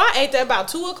says, oh, I ate that about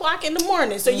 2 o'clock in the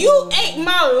morning. So you ate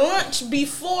my lunch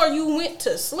before you went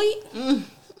to sleep?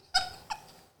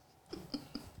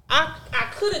 I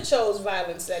could have chose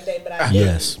violence that day, but I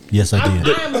didn't. Yes, I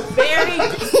did. I am a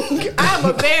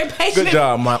very patient. Good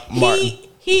job, Martin.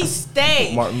 He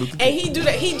stayed. Martin Luther And he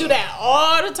do that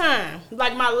all the time.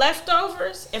 Like my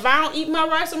leftovers, if I don't eat my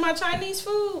rice or my Chinese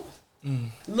food,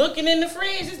 looking in the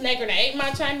fridge, this nigga done ate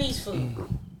my Chinese food.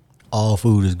 All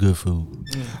food is good food.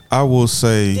 I will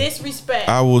say Disrespect.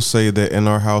 I will say that in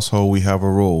our household we have a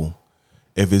rule.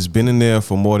 If it's been in there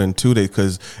for more than 2 days,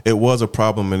 because it was a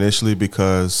problem initially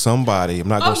because somebody, I'm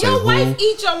not going to say your who. wife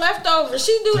eat your leftovers.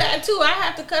 She do that too. I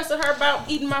have to cuss at her about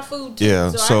eating my food too.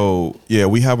 Yeah,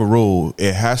 we have a rule.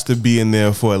 It has to be in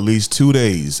there for at least 2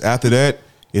 days. After that,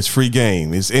 it's free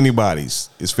game. It's anybody's.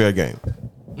 It's fair game.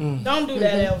 Don't do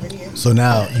that over here. So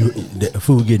now the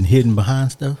food getting hidden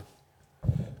behind stuff?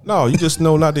 No, you just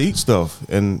know not to eat stuff,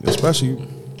 and especially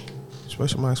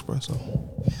my espresso.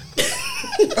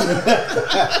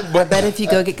 I bet if you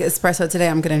go get espresso today,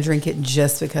 I'm going to drink it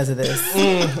just because of this.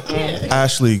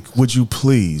 Ashley, would you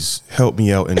please help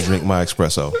me out and drink my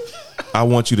espresso? I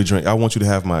want you to drink. I want you to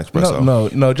have my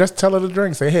espresso. No. Just tell her to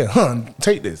drink. Say, here,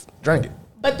 take this. Drink it.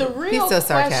 But the real He's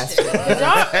so question,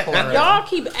 sarcastic. y'all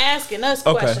keep asking us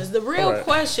Okay. questions. The real All right.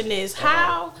 question is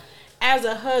how, as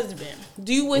a husband,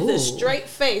 do you with a straight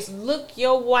face look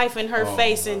your wife in her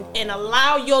face and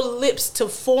allow your lips to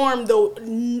form do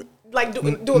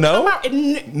it No. come out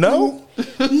and No.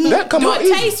 That come do out it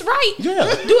easy. taste right? Yeah.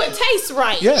 Do it taste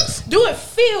right? Yes. Do it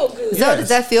feel good? So does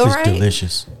that feel It's right?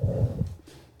 delicious.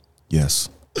 Yes.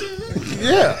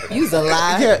 Yeah. You's a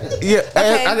lie. Yeah.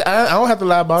 Okay. I don't have to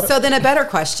lie about it. So then a better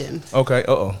question. Okay.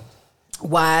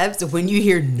 Wives, when you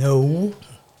hear no,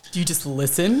 do you just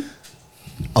listen?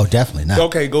 Oh, definitely not.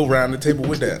 Okay, go around the table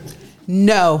with that.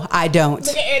 No, I don't.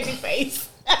 Look at Angie's face.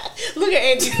 Look at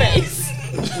Angie's face.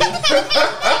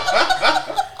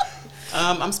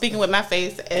 I'm speaking with my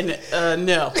face, and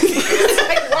no.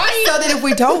 Right? So then if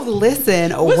we don't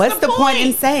listen, what's the the point in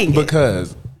point? saying it?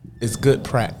 Because it's good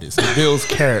practice. It builds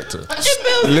character.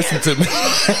 Listen to me.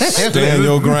 Stand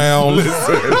your ground.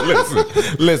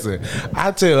 Listen.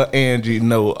 I tell Angie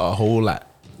no a whole lot.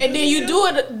 And then you do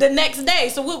it the next day.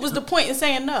 So what was the point in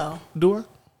saying no? Do I?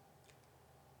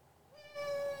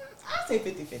 I say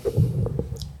 50-50.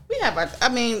 We have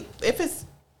if it's,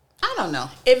 I don't know.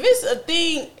 If it's a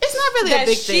thing, It's not really a that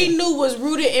big she thing. knew was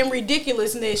rooted in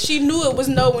ridiculousness. She knew it was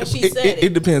no when she said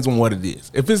It depends on what it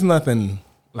is. If it's nothing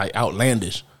like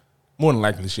outlandish, more than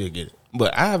likely she'll get it.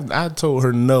 But I told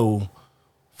her no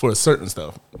for certain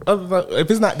stuff. If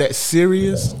it's not that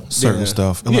serious, Certain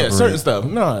stuff. Yeah, Elaborate. certain stuff.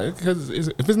 No, because if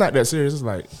it's not that serious, it's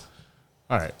like,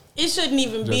 all right. It shouldn't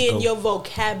even be Just in go. your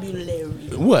vocabulary.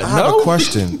 What? I have No a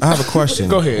question.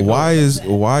 Go ahead. Why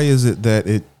is it that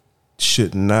it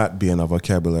should not be in our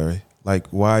vocabulary? Like,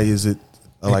 why is it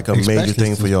like a major Especially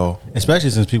thing for since- y'all? Especially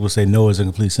since people say no is a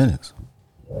complete sentence.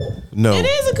 No. It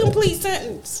is a complete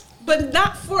sentence, but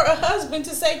not for a husband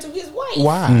to say to his wife.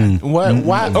 Why?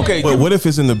 Why? Okay. But what if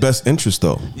it's in the best interest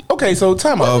though? Okay. So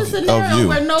time out. What's the scenario you.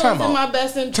 where no is Time in out. my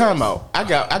best interest? Time out. I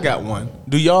got one.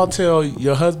 Do y'all tell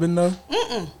your husband no?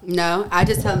 No, I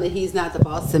just tell him that he's not the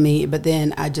boss of me, but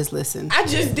then I just listen. I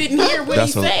just didn't hear what he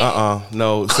said.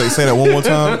 No. Say that one more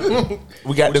time.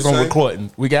 We got this you on say?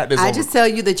 recording. We got this. I on just tell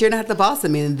you that you're not the boss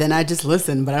of me, and then I just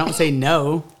listen, but I don't say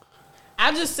no.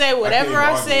 I just say whatever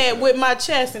I said with my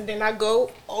chest, and then I go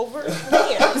over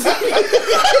here.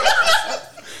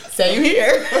 Same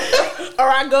here. Or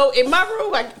I go in my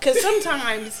room, because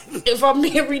sometimes if I'm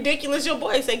being ridiculous, your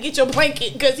boy say, get your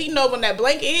blanket, because he know when that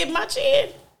blanket hit my chin,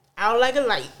 out like a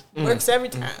light. Works every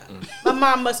time. My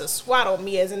mom must have swaddled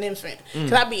me as an infant,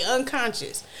 because I be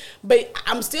unconscious. But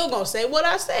I'm still going to say what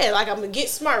I said. Like, I'm going to get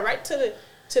smart right to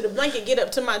the blanket, get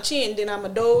up to my chin, then I'm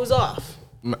going to doze off.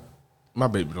 My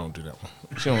baby don't do that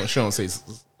one. She don't say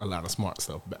a lot of smart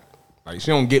stuff back. Like she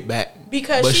don't get back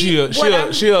Because but she'll like say I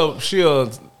what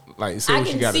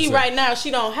she can got to see say. right now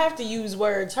she don't have to use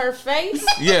words. Her face.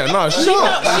 Yeah, no, she She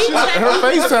don't. don't- Her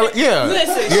face tell it. Yeah,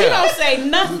 Listen, she don't say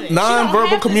nothing. She don't have Non-verbal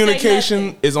to say communication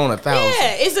nothing. is on 1,000.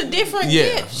 Yeah, it's a different Yeah,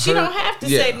 gift. She her- don't have to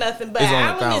yeah, say nothing. But it's on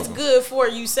Alan is 1,000. good for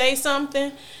you say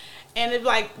something, and it's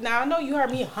like, now I know you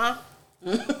heard me, huh?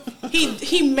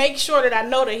 he makes sure that I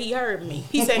know that he heard me.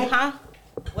 He say, huh?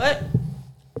 What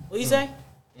you say?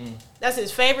 That's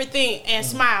his favorite thing. And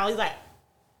smile. He's like,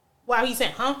 wow, he said,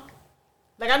 huh?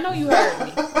 Like, I know you heard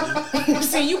me.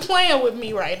 See, you playing with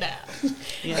me right now.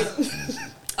 Yeah.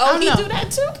 Oh, he know. do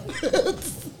that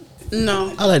too?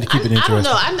 No. I like to keep it I don't interesting.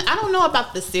 know. I don't know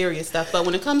about the serious stuff, but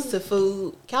when it comes to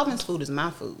food, Calvin's food is my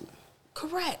food.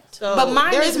 Correct. So but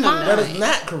mine there is is no mine. That is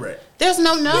not correct. There's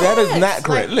no. That is not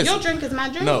correct. Like, Listen, your drink is my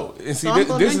drink. No, and see, So I'm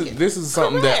gonna drink it. this is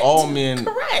something that Correct. all men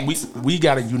Correct. we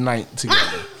got to unite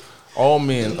together. All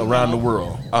men around the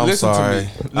world. I'm Listen sorry.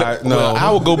 to me. No. Well, I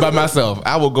will go by myself.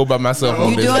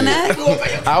 on You this doing day.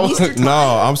 that? I will, No,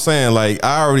 I'm saying like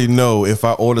I already know if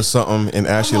I order something and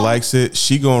Ashley likes it,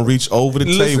 she gonna reach over the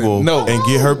Listen, table no. and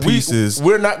get her pieces.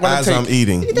 We're not gonna as take I'm it.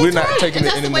 eating. We're not taking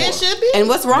That's it the way anymore. it should be. And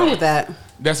what's wrong with that?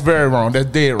 That's very wrong. That's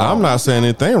dead wrong. I'm not saying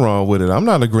anything wrong with it. I'm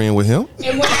not agreeing with him.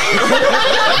 And when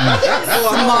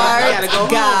Smart gotta go home.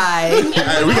 guy.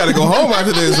 Hey, we gotta go home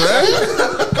after this,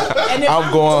 right? And if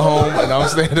I'm going home and I'm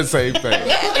saying the same thing.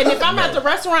 Yeah, and if I'm at the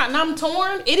restaurant and I'm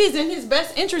torn, it is in his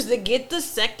best interest to get the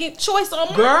second choice on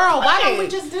my Girl, why don't we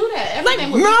plate. just do that? Like,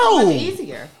 Everything would be no. so much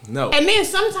easier. No. And then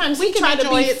sometimes he can try to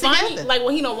enjoy be it funny. together. Like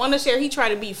when he don't want to share, he try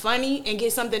to be funny and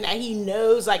get something that he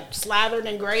knows, like slathered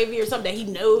in gravy or something that he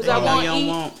knows I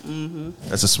won't eat.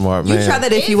 That's a smart You man. try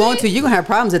that if you want to. You're going to have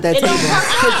problems at that It table. don't work.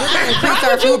 Because we're going to increase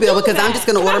our food bill because I'm just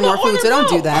going to order more food. So don't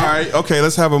do All that. right, okay,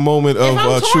 let's have a moment of If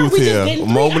I'm torn, truth we just here. getting A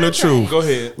three moment of entrees. truth. Go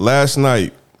ahead. Last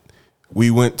night,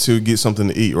 we went to get something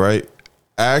to eat, right?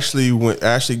 Ashley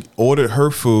ordered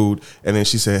her food, and then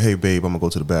she said, "Hey, babe, I'm gonna go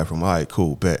to the bathroom." All right,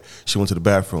 cool, bet. She went to the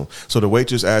bathroom. So the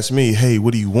waitress asked me, "Hey,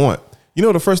 what do you want?" You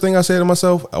know the first thing I said to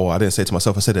myself? Oh, I didn't say it to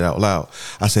myself. I said it out loud.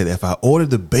 I said, "If I order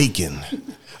the bacon,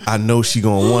 I know she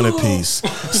gonna want a piece.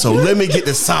 So let me get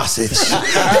the sausage."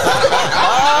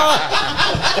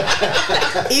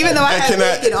 Even though I And had can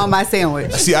I- bacon on my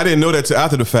sandwich. See, I didn't know that till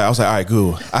after the fact. I was like, all right,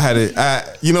 cool. I had it.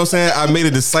 You know what I'm saying? I made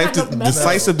a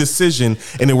decisive decision,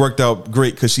 and it worked out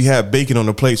great because she had bacon on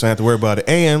the plate, so I didn't have to worry about it.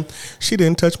 And she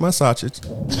didn't touch my sausage.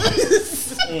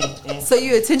 So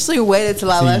you intentionally waited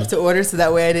till I left to order so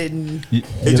that way I didn't.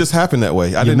 It just happened that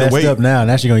way. I You didn't messed wait. up now.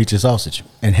 Now she's gonna eat your sausage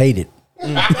and hate it.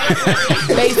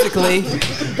 Basically.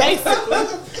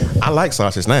 I like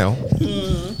sausage now.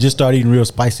 Just start eating real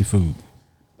spicy food.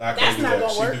 That's not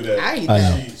gonna work. I eat I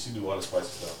that. know. She do all the spicy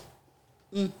stuff.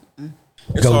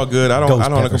 It's Go- all good. I don't ghost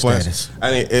want to pepper complain. status.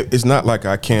 I mean, it's not like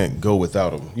I can't go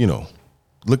without them. You know,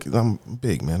 look, I'm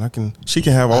big, man. She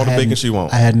can have all the bacon she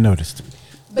wants. I hadn't noticed.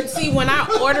 But see, when I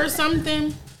order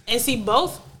something and see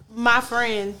both my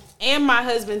friend and my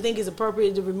husband think it's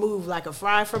appropriate to remove like a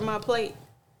fry from my plate,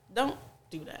 don't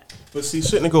do that. But see,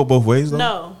 shouldn't it go both ways though?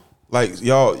 No. Like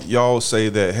y'all say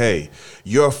that, hey,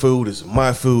 your food is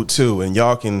my food too, and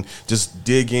y'all can just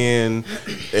dig in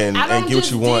and I don't get what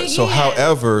just you want. dig So, in.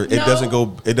 however, it No. doesn't go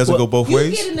both You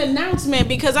ways. get an announcement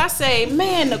because I say,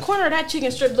 man, the corner of that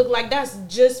chicken strip look like that's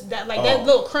just that, like Oh. that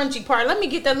little crunchy part. Let me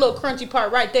get that little crunchy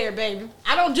part right there, baby.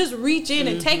 I don't just reach in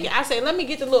and take it. I say, let me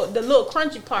get the little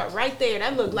crunchy part right there.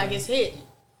 That look like it's hit.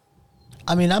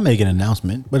 I mean, I make an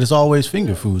announcement, but it's always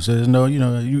finger food. So there's no, you're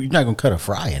not gonna cut a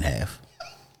fry in half.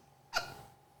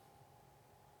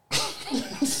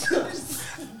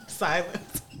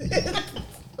 Silence.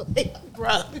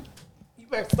 Bruh, you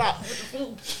better stop with the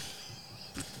food.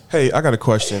 Hey, I got a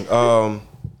question.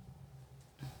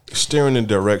 Steering in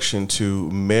direction to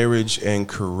marriage and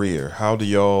career. How do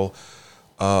y'all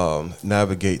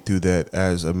navigate through that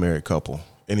as a married couple?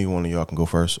 Any one of y'all can go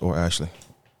first, or Ashley.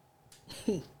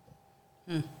 I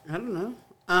don't know.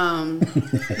 I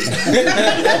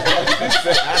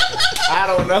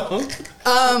don't know.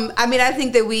 I mean, I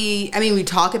think that we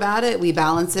talk about it, we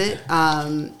balance it,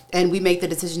 and we make the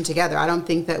decision together. I don't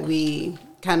think that we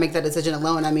kind of make that decision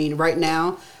alone. I mean, right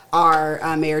now,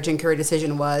 our marriage and career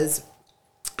decision was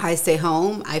I stay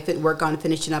home. I work on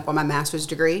finishing up on my master's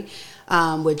degree,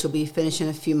 which will be finished in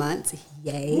a few months.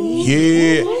 Yay.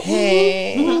 Yeah.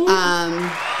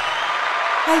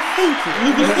 Thank you.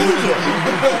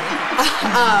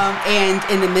 And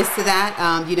in the midst of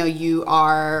that, you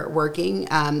are working,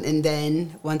 and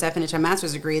then once I finish my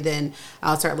master's degree, then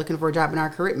I'll start looking for a job in my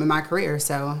career,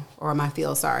 or my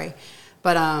field. Sorry,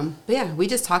 but yeah, we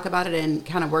just talk about it and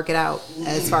kind of work it out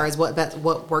as far as what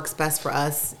works best for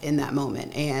us in that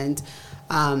moment. And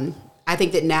I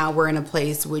think that now we're in a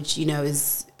place which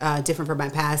is different from my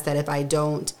past. That if I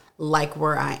don't like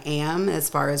where I am as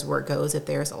far as work goes, if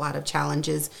there's a lot of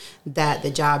challenges that the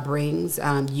job brings,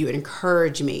 you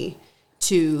encourage me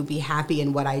to be happy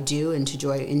in what I do and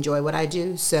to enjoy what I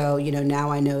do. So,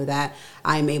 now I know that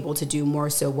I'm able to do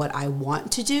more so what I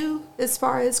want to do as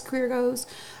far as career goes,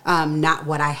 not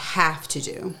what I have to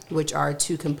do, which are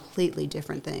two completely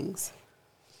different things.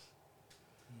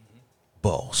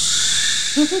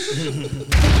 Boss.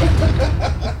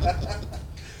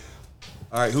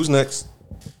 All right, who's next?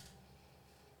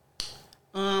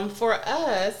 For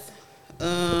us,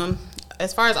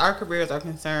 as far as our careers are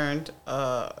concerned,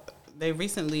 they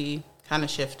recently kind of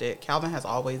shifted. Calvin has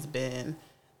always been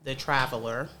the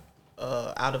traveler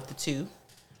out of the two.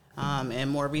 And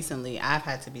more recently, I've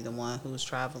had to be the one who's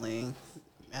traveling,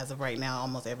 as of right now,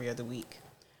 almost every other week.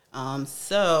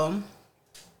 So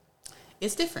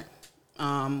it's different.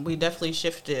 We definitely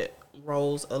shifted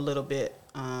roles a little bit.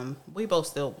 We both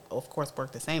still, of course,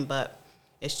 work the same, but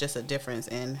it's just a difference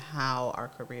in how our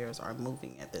careers are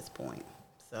moving at this point.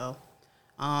 So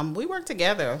we work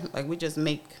together. Like, we just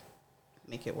make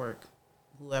it work.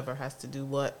 Whoever has to do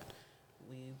what.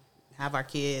 We have our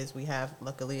kids. We have,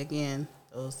 luckily, again,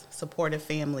 those supportive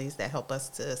families that help us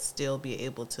to still be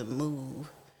able to move,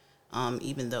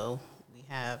 even though we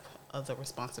have other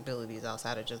responsibilities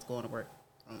outside of just going to work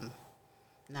from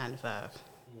 9 to 5.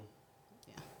 Yeah.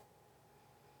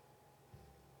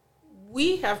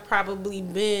 We have probably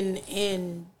been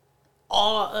in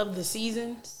all of the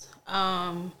seasons.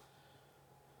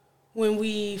 When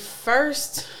we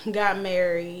first got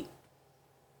married,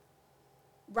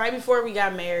 right before we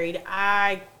got married,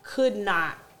 I could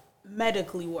not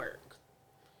medically work.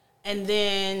 And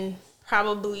then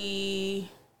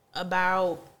probably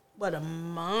about, a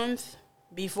month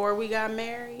before we got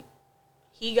married,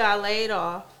 he got laid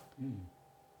off.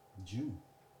 June.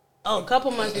 Oh, a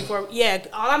couple months before. Yeah,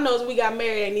 all I know is we got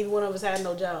married and neither one of us had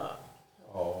no job.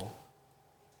 Oh.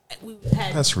 We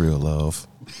had, That's real love.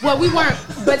 well, we weren't,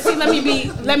 but see, let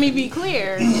me be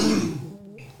clear.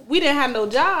 We didn't have no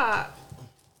job,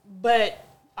 but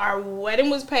our wedding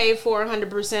was paid for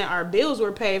 100%. Our bills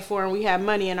were paid for, and we had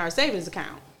money in our savings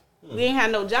account. We didn't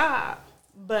have no job,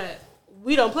 but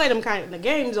we don't play them kind of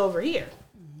games over here.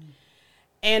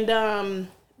 And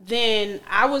then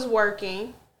I was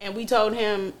working, and we told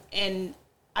him, and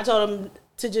I told him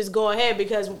to just go ahead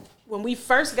because when we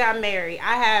first got married,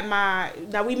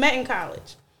 now we met in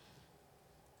college.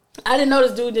 I didn't know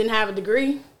this dude didn't have a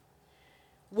degree,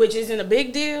 which isn't a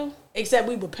big deal, except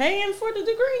we were paying for the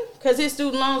degree because his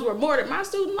student loans were more than my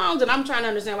student loans, and I'm trying to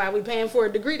understand why we paying for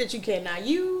a degree that you cannot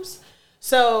use.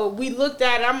 So we looked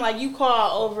at it. I'm like, you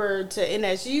call over to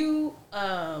NSU,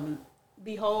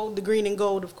 behold the green and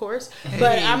gold, of course.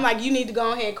 But I'm like, you need to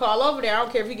go ahead and call over there. I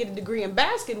don't care if you get a degree in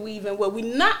basket weaving. What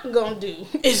we're not gonna do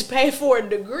is pay for a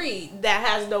degree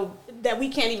that we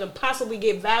can't even possibly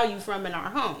get value from in our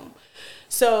home.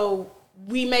 So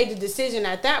we made the decision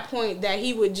at that point that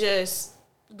he would just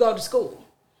go to school,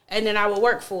 and then I would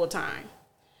work full time.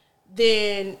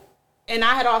 And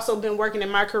I had also been working in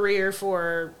my career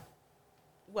for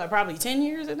probably 10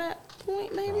 years at that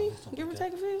point, maybe, give or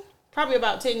take a few. Probably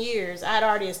about 10 years. I had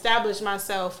already established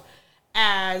myself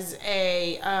as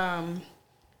a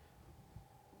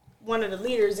one of the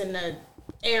leaders in the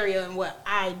area and what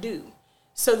I do.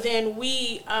 So then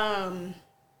we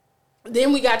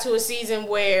got to a season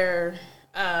where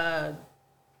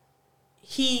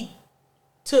he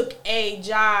took a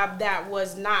job that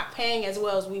was not paying as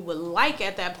well as we would like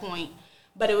at that point,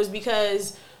 but it was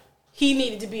because he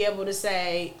needed to be able to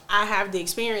say, I have the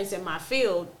experience in my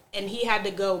field. And he had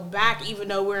to go back, even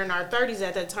though we're in our 30s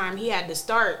at that time, he had to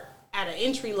start at an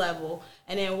entry level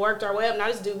and then worked our way up. Now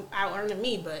this dude out-earning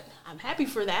me, but I'm happy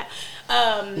for that.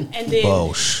 And then,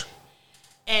 Bosh.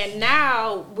 And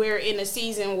now we're in a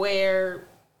season where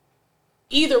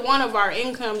either one of our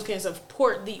incomes can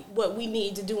support what we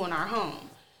need to do in our home.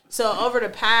 So over the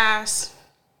past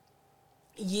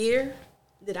year,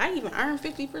 did I even earn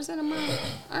 50% of my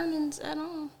earnings at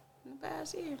all in the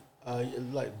past year?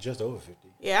 Like just over 50.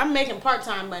 Yeah, I'm making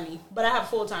part-time money, but I have a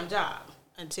full-time job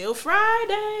until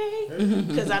Friday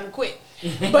because I'm quit.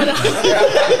 But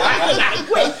I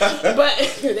quit.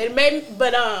 But they made.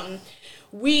 But my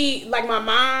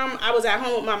mom. I was at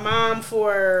home with my mom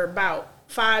for about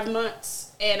 5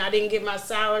 months, and I didn't get my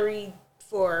salary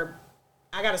for.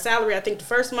 I got a salary. I think the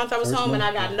first month I was home, and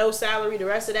I got no salary the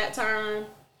rest of that time.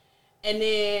 And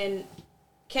then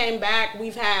came back.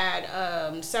 We've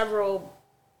had several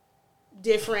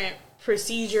different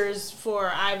procedures for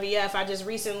IVF. I just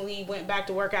recently went back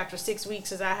to work after 6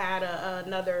 weeks as I had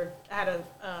another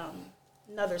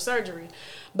surgery.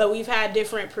 But we've had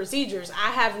different procedures.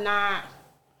 I have not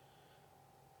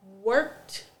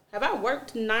worked. Have I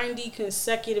worked 90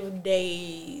 consecutive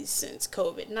days since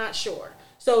COVID? Not sure.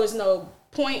 So it's no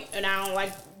point, and I don't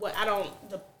like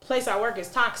the place I work is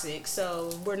toxic, so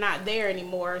we're not there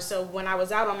anymore. So when I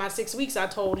was out on my 6 weeks, I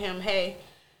told him, hey,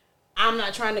 I'm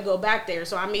not trying to go back there,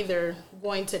 so I'm either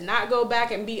going to not go back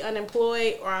and be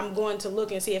unemployed, or I'm going to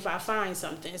look and see if I find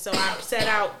something. So I set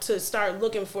out to start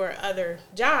looking for other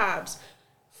jobs,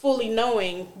 fully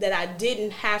knowing that I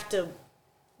didn't have to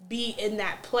be in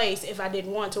that place if I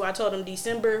didn't want to. I told him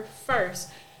December 1st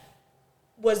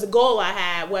was the goal I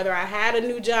had. Whether I had a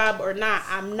new job or not,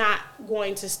 I'm not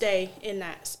going to stay in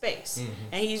that space. Mm-hmm.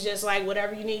 And he's just like,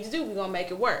 whatever you need to do, we're going to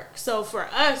make it work. So for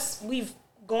us, we've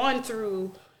gone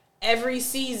through every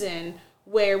season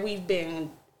where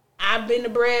I've been the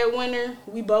breadwinner.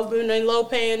 We both been in low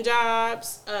paying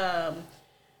jobs.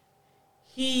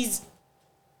 We've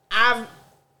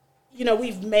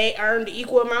earned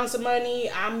equal amounts of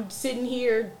money. I'm sitting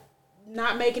here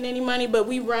not making any money, but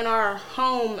we run our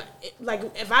home. Like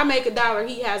if I make $1,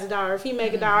 he has $1. If he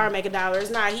make $1, I make $1.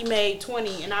 It's not he made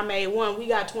 20 and I made 1. We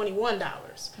got $21.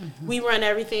 Mm-hmm. We run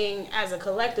everything as a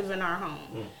collective in our home.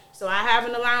 Mm-hmm. So I have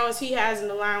an allowance, he has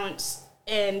an allowance,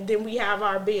 and then we have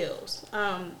our bills.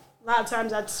 A lot of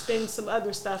times I spend some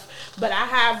other stuff, but I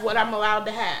have what I'm allowed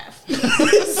to have.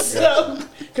 So,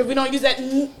 because we don't use that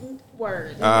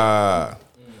word.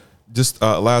 Just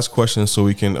last question so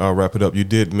we can wrap it up. You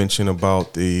did mention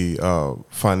about the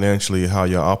financially how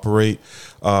you operate.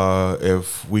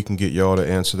 If we can get y'all to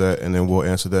answer that, and then we'll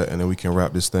answer that, and then we can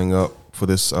wrap this thing up for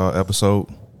this episode.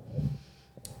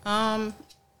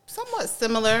 Somewhat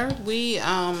similar. We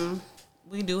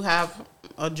do have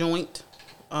a joint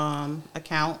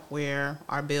account where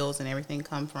our bills and everything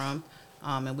come from,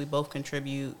 and we both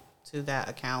contribute to that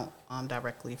account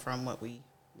directly from what we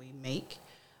make.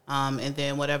 And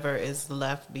then whatever is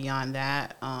left beyond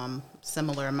that,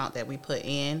 similar amount that we put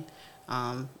in,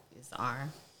 is our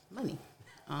money.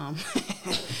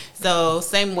 So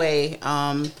same way,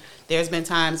 there's been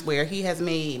times where he has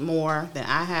made more than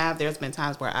I have. There's been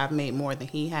times where I've made more than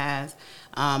he has.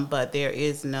 But there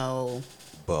is no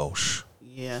Bosh.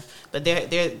 Yeah, but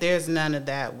there's none of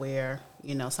that where,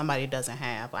 you know, somebody doesn't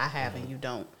have, I have and you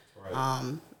don't.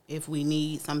 Right. If we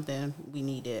need something, we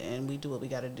need it, and we do what we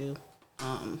got to do.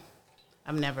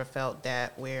 I've never felt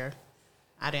that where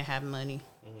I didn't have money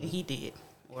and he did,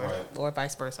 or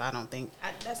vice versa. I don't think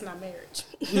that's not marriage.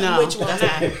 No, Which one? that's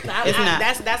not. It's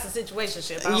not. That's a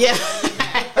situationship. Yeah.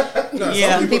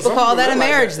 Some people call that a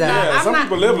marriage, though. Yeah, some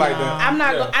people live like that. I'm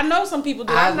not. I know some people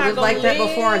do. I I'm not lived gonna like that live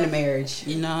before in the marriage.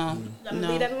 No, I'm gonna no.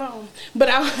 leave that alone. But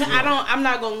I'm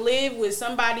not gonna live with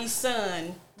somebody's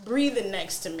son breathing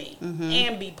next to me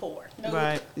and be poor. No.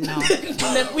 Right? No.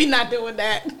 We not doing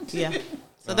that. Yeah.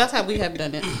 So that's how we have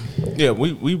done it. Yeah,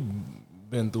 we've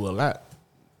been through a lot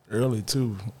early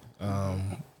too.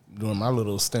 During my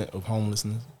little stint of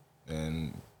homelessness,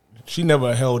 and she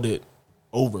never held it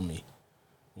over me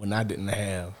when I didn't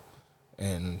have,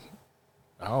 and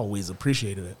I always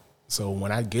appreciated it. So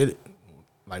when I get it,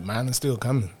 like mine is still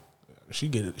coming. She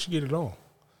get it all.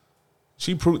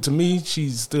 She proved to me she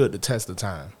stood the test of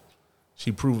time.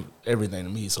 She proved everything to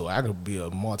me, so I could be a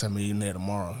multimillionaire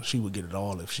tomorrow. She would get it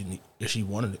all if she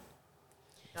wanted it.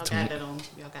 Y'all got that on.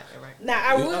 Y'all got that right.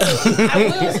 Now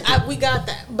we got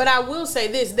that, but I will say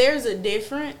this: there's a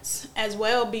difference as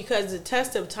well, because the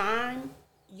test of time.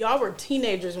 Y'all were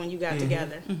teenagers when you got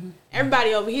together.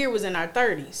 Everybody over here was in our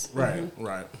 30s.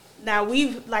 Right. Now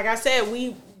like I said,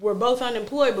 we were both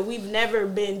unemployed, but we've never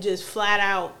been just flat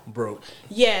out Broke.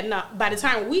 Yeah, no. By the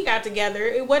time we got together,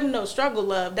 it wasn't no struggle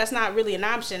love. That's not really an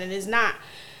option, and it's not.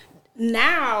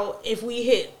 Now, if we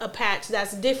hit a patch,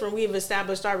 that's different. We've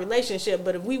established our relationship,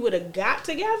 but if we would have got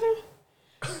together,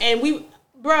 and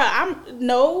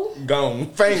Gone.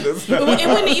 Fingers. it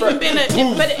wouldn't even been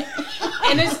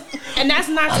and that's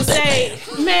not to say,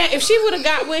 man, if she would have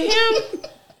got with him,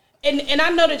 and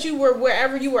I know that you were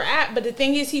wherever you were at, but the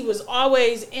thing is, he was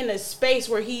always in a space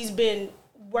where he's been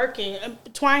working.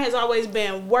 Twine has always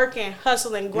been working,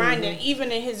 hustling, grinding.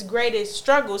 Even in his greatest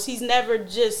struggles, he's never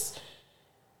just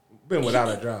Been without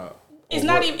a job. It's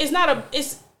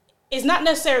not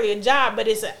necessarily a job, but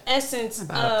it's an essence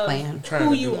About a plan. of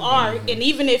who you are. And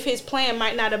even if his plan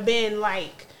might not have been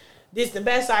like this the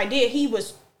best idea, he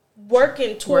was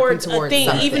working towards a thing.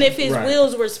 something. Even if his Right.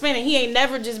 wheels were spinning, he ain't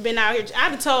never just been out here.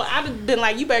 I'd have been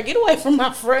like, you better get away from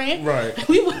my friend. Right.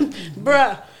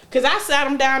 Bruh. Because I sat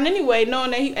him down anyway,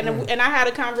 knowing that and I had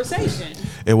a conversation.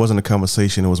 It wasn't a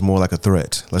conversation. It was more like a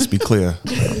threat. Let's be clear.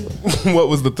 What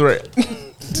was the threat?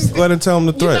 Just go ahead and tell him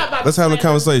the not threat. about Let's to have a say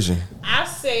conversation. I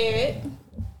said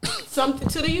something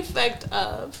to the effect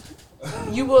of,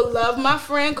 you will love my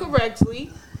friend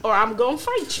correctly or I'm going to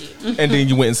fight you. And then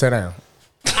you went and sat down.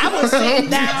 I was sitting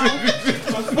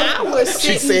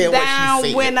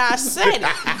down when I said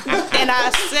it. And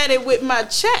I said it with my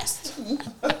chest.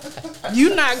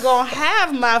 You're not going to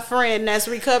have my friend that's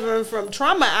recovering from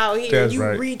trauma out here. That's you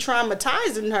right.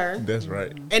 re-traumatizing her. That's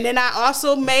right. And then I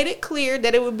also made it clear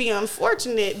that it would be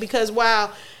unfortunate because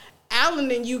while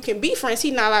Alan and you can be friends, he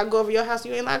not allowed to go over your house.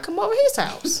 You ain't allowed to come over his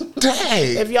house.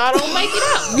 Dang. If y'all don't make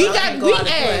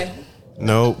it up.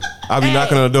 Nope. I'll be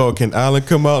knocking on the door. Can Alan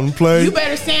come out and play? You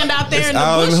better stand out there Is in the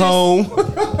Alan bushes. home?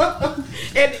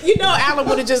 And you know Alan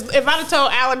would have just, if I'd have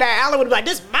told Alan that, Alan would have been like,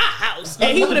 this is my house.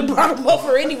 And he would have brought him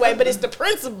over anyway, but it's the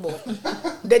principle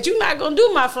that you're not going to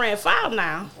do my friend foul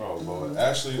now. Oh, Lord.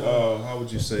 Ashley, how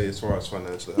would you say as far as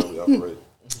financially how we operate?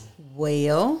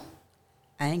 Well,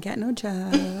 I ain't got no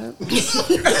job.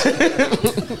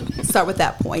 Start with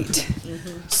that point.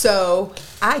 So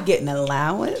I get an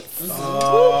allowance.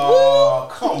 Oh,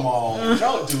 come on.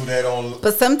 Don't do that on...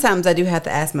 But sometimes I do have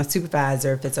to ask my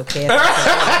supervisor if it's okay. And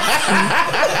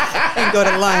to go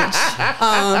to lunch.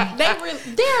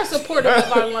 They're supportive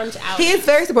of our lunch out. He is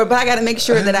very supportive, but I got to make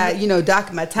sure that I,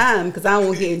 dock my time because I don't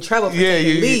want to get in trouble for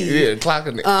taking leave.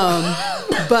 Clocking it.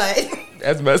 But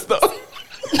That's messed up.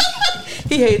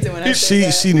 he hates it when I say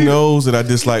that. She knows that I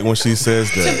dislike when she says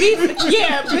that.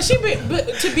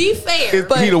 To be fair,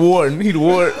 He the warden. He is the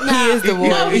warden.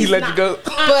 No, He he's let not. you go.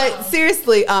 But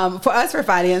seriously, for us for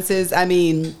finances, I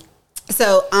mean,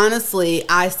 so honestly,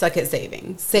 I suck at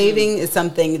saving. Saving is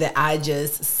something that I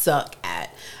just suck at.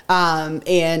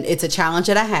 And it's a challenge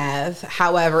that I have.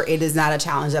 However, it is not a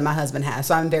challenge that my husband has.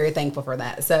 So I'm very thankful for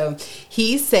that. So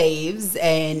he saves,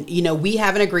 and, we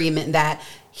have an agreement that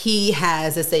he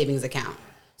has a savings account.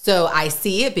 So I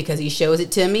see it because he shows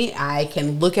it to me. I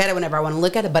can look at it whenever I want to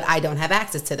look at it, but I don't have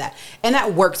access to that. And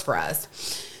that works for us.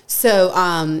 So,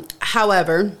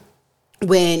 however,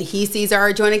 when he sees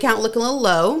our joint account looking a little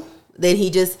low, then he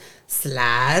just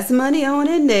slides money on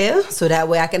in there so that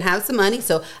way I can have some money.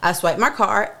 So I swipe my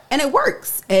card and it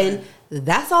works. And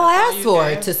that's all I asked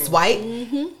for, to swipe,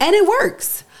 and it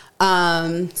works.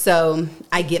 So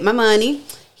I get my money.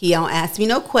 He don't ask me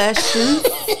no questions.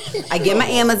 I get my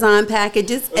Amazon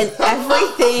packages, and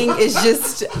everything is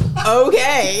just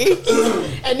okay.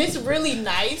 And it's really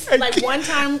nice. Like one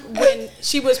time when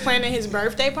she was planning his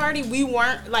birthday party, we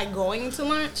weren't like going to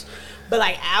lunch. But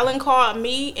like Alan called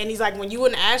me and he's like, when you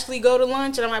and Ashley go to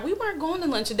lunch, and I'm like, we weren't going to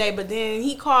lunch today. But then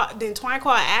Twine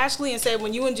called Ashley and said,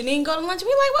 when you and Janine go to lunch, we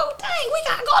like, well, dang, we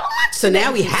gotta go to lunch. So today.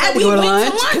 now we had to we go to went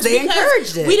lunch because they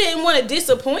encouraged it. We didn't want to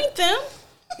disappoint them.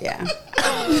 Yeah.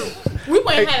 We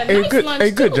went and had a nice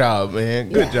lunch. Good too. job, man.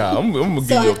 Good job. I'm gonna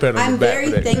give you a pat on I'm the back very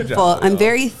for that. Good thankful. job, I'm dog.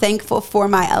 very thankful for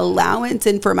my allowance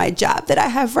and for my job that I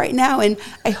have right now, and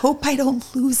I hope I don't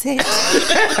lose it.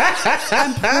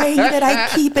 I'm praying that I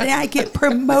keep it and I get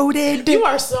promoted. You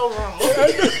are so wrong.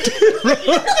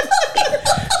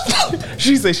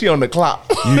 She said she on the clock.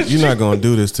 You're not gonna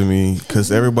do this to me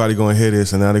because everybody gonna hear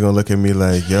this and now they're gonna look at me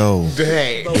like, yo,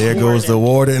 Dang. there goes the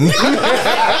warden.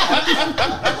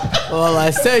 Well, I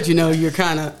said, you're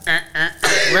kind of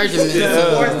regimented.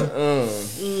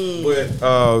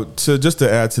 But just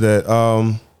to add to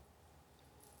that,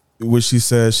 what she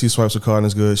says, she swipes her card and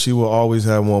is good. She will always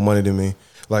have more money than me.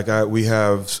 Like we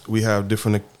have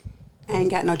different. I ain't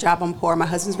got no job. I'm poor. My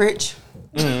husband's rich.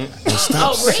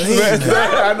 Stop saying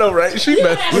that. I know, right? She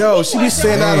messed. Yo, she be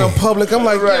saying that in public. I'm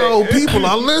like, yo, people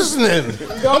are listening.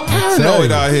 I'm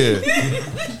paranoid out here.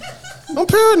 I'm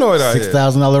paranoid out here.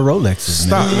 $6,000 Rolexes.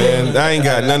 Stop, man. I ain't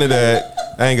got none of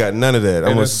that.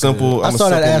 I'm a simple. I saw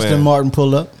that Aston man. Martin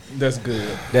pull up. That's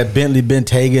good. That Bentley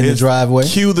Bentayga in the driveway.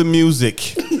 Cue the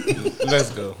music. Let's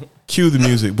go. Cue the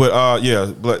music. But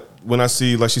but when I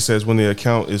see, like she says, when the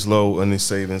account is low and the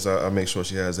savings, I make sure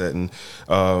she has that. And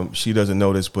she doesn't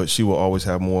notice, but she will always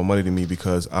have more money than me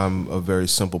because I'm a very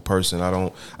simple person. I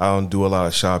don't do a lot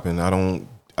of shopping. I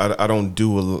don't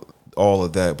do all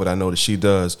of that, but I know that she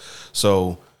does.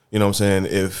 So, you know what I'm saying?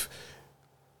 If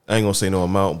I ain't gonna say no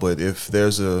amount, but if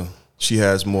she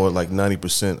has more like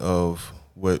 90% of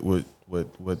what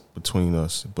between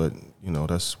us, but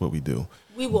that's what we do.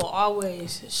 We will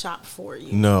always shop for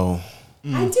you. No.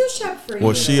 I do shop for you.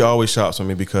 Well, she always shops for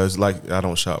me because I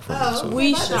don't shop for her. So.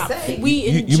 We about to shop. say. We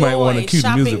enjoy You might want to cue the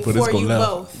shopping music for this for go you loud.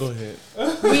 both. Go ahead.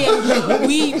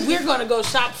 We're gonna go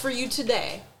shop for you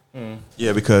today.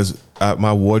 Yeah, because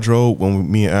my wardrobe, when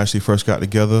me and Ashley first got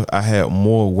together, I had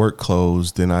more work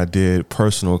clothes than I did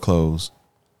personal clothes.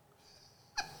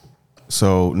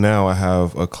 So now I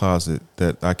have a closet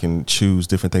that I can choose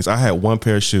different things. I had one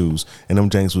pair of shoes, and them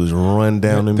James was run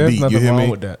down and There's beat. nothing You hear wrong me?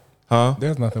 with that. Huh?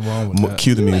 There's nothing wrong with that.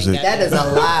 Cue the music. That is a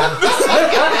lie.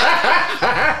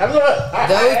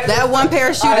 That one pair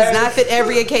of shoes does not fit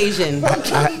every occasion. I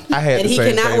had And the he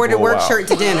same cannot thing wear the for a work while. shirt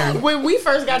to dinner. When we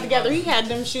first got together, he had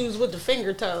them shoes with the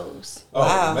finger toes.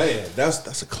 Oh man,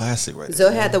 that's a classic right there.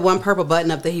 Zoe had the one purple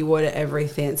button up that he wore to every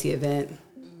fancy event.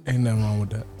 Ain't nothing wrong with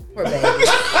that. Poor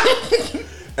baby.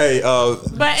 Hey,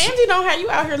 But Angie don't have you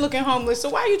out here looking homeless. So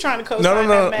why are you trying to co-sign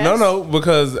that mess? No,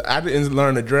 because I didn't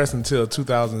learn to dress until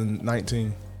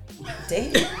 2019.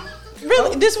 Damn.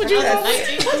 Really? This what you got?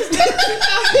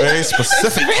 very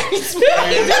specific.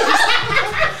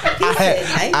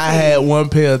 I had one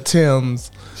pair of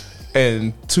Timbs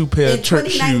and two pair In of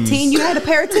church 2019, shoes. you had a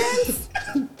pair of Timbs?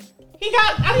 He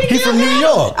from New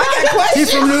York. I got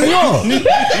questions. He from New York. In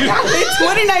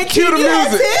 2019, Cue the you had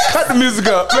music. Timbs? Cut the music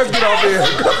up. Let's get off here.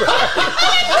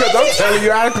 Because I'm telling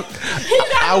you,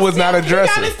 I was not a He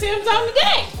dresser. got his Timbs on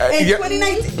today. In Yeah.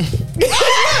 2019.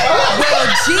 Well,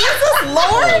 Jesus,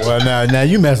 Lord. Well, now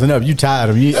you messing up. You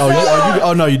tired of you?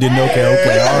 Oh no, you didn't. Okay, all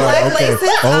right, Black laces,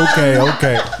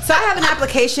 okay. So I have an application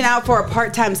application out for a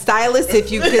part-time stylist.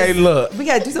 If you could, Hey, look. we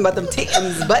gotta do something about them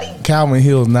Tims, buddy. Calvin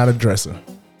Hill's not a dresser.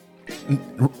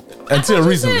 Until you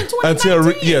recently. said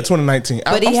 2019. 2019.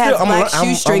 But he has black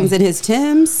shoestrings in his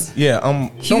Tims. Yeah, don't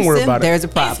Houston, worry about there's it.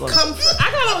 a problem.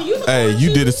 I got on unicorn Hey, you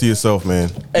shoes. did it to yourself, man.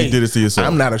 Hey, You did it to yourself.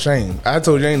 I'm not ashamed. I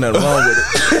told you ain't nothing wrong with it.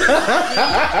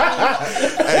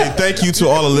 Hey, thank you to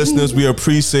all the listeners. We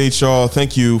appreciate y'all.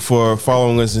 Thank you for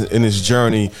following us in this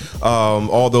journey.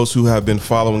 All those who have been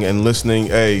following and listening.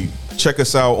 Hey, check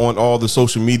us out on all the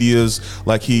social medias,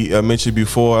 like he mentioned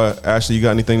before. Ashley, you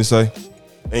got anything to say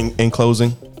in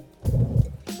closing?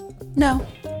 No.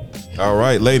 All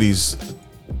right, ladies.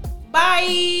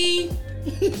 Bye.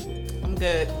 I'm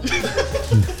good.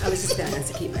 I was just gonna have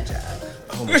to keep my job.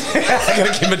 I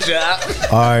gotta keep a job.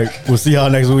 All right, we'll see y'all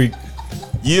next week.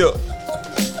 Yeah.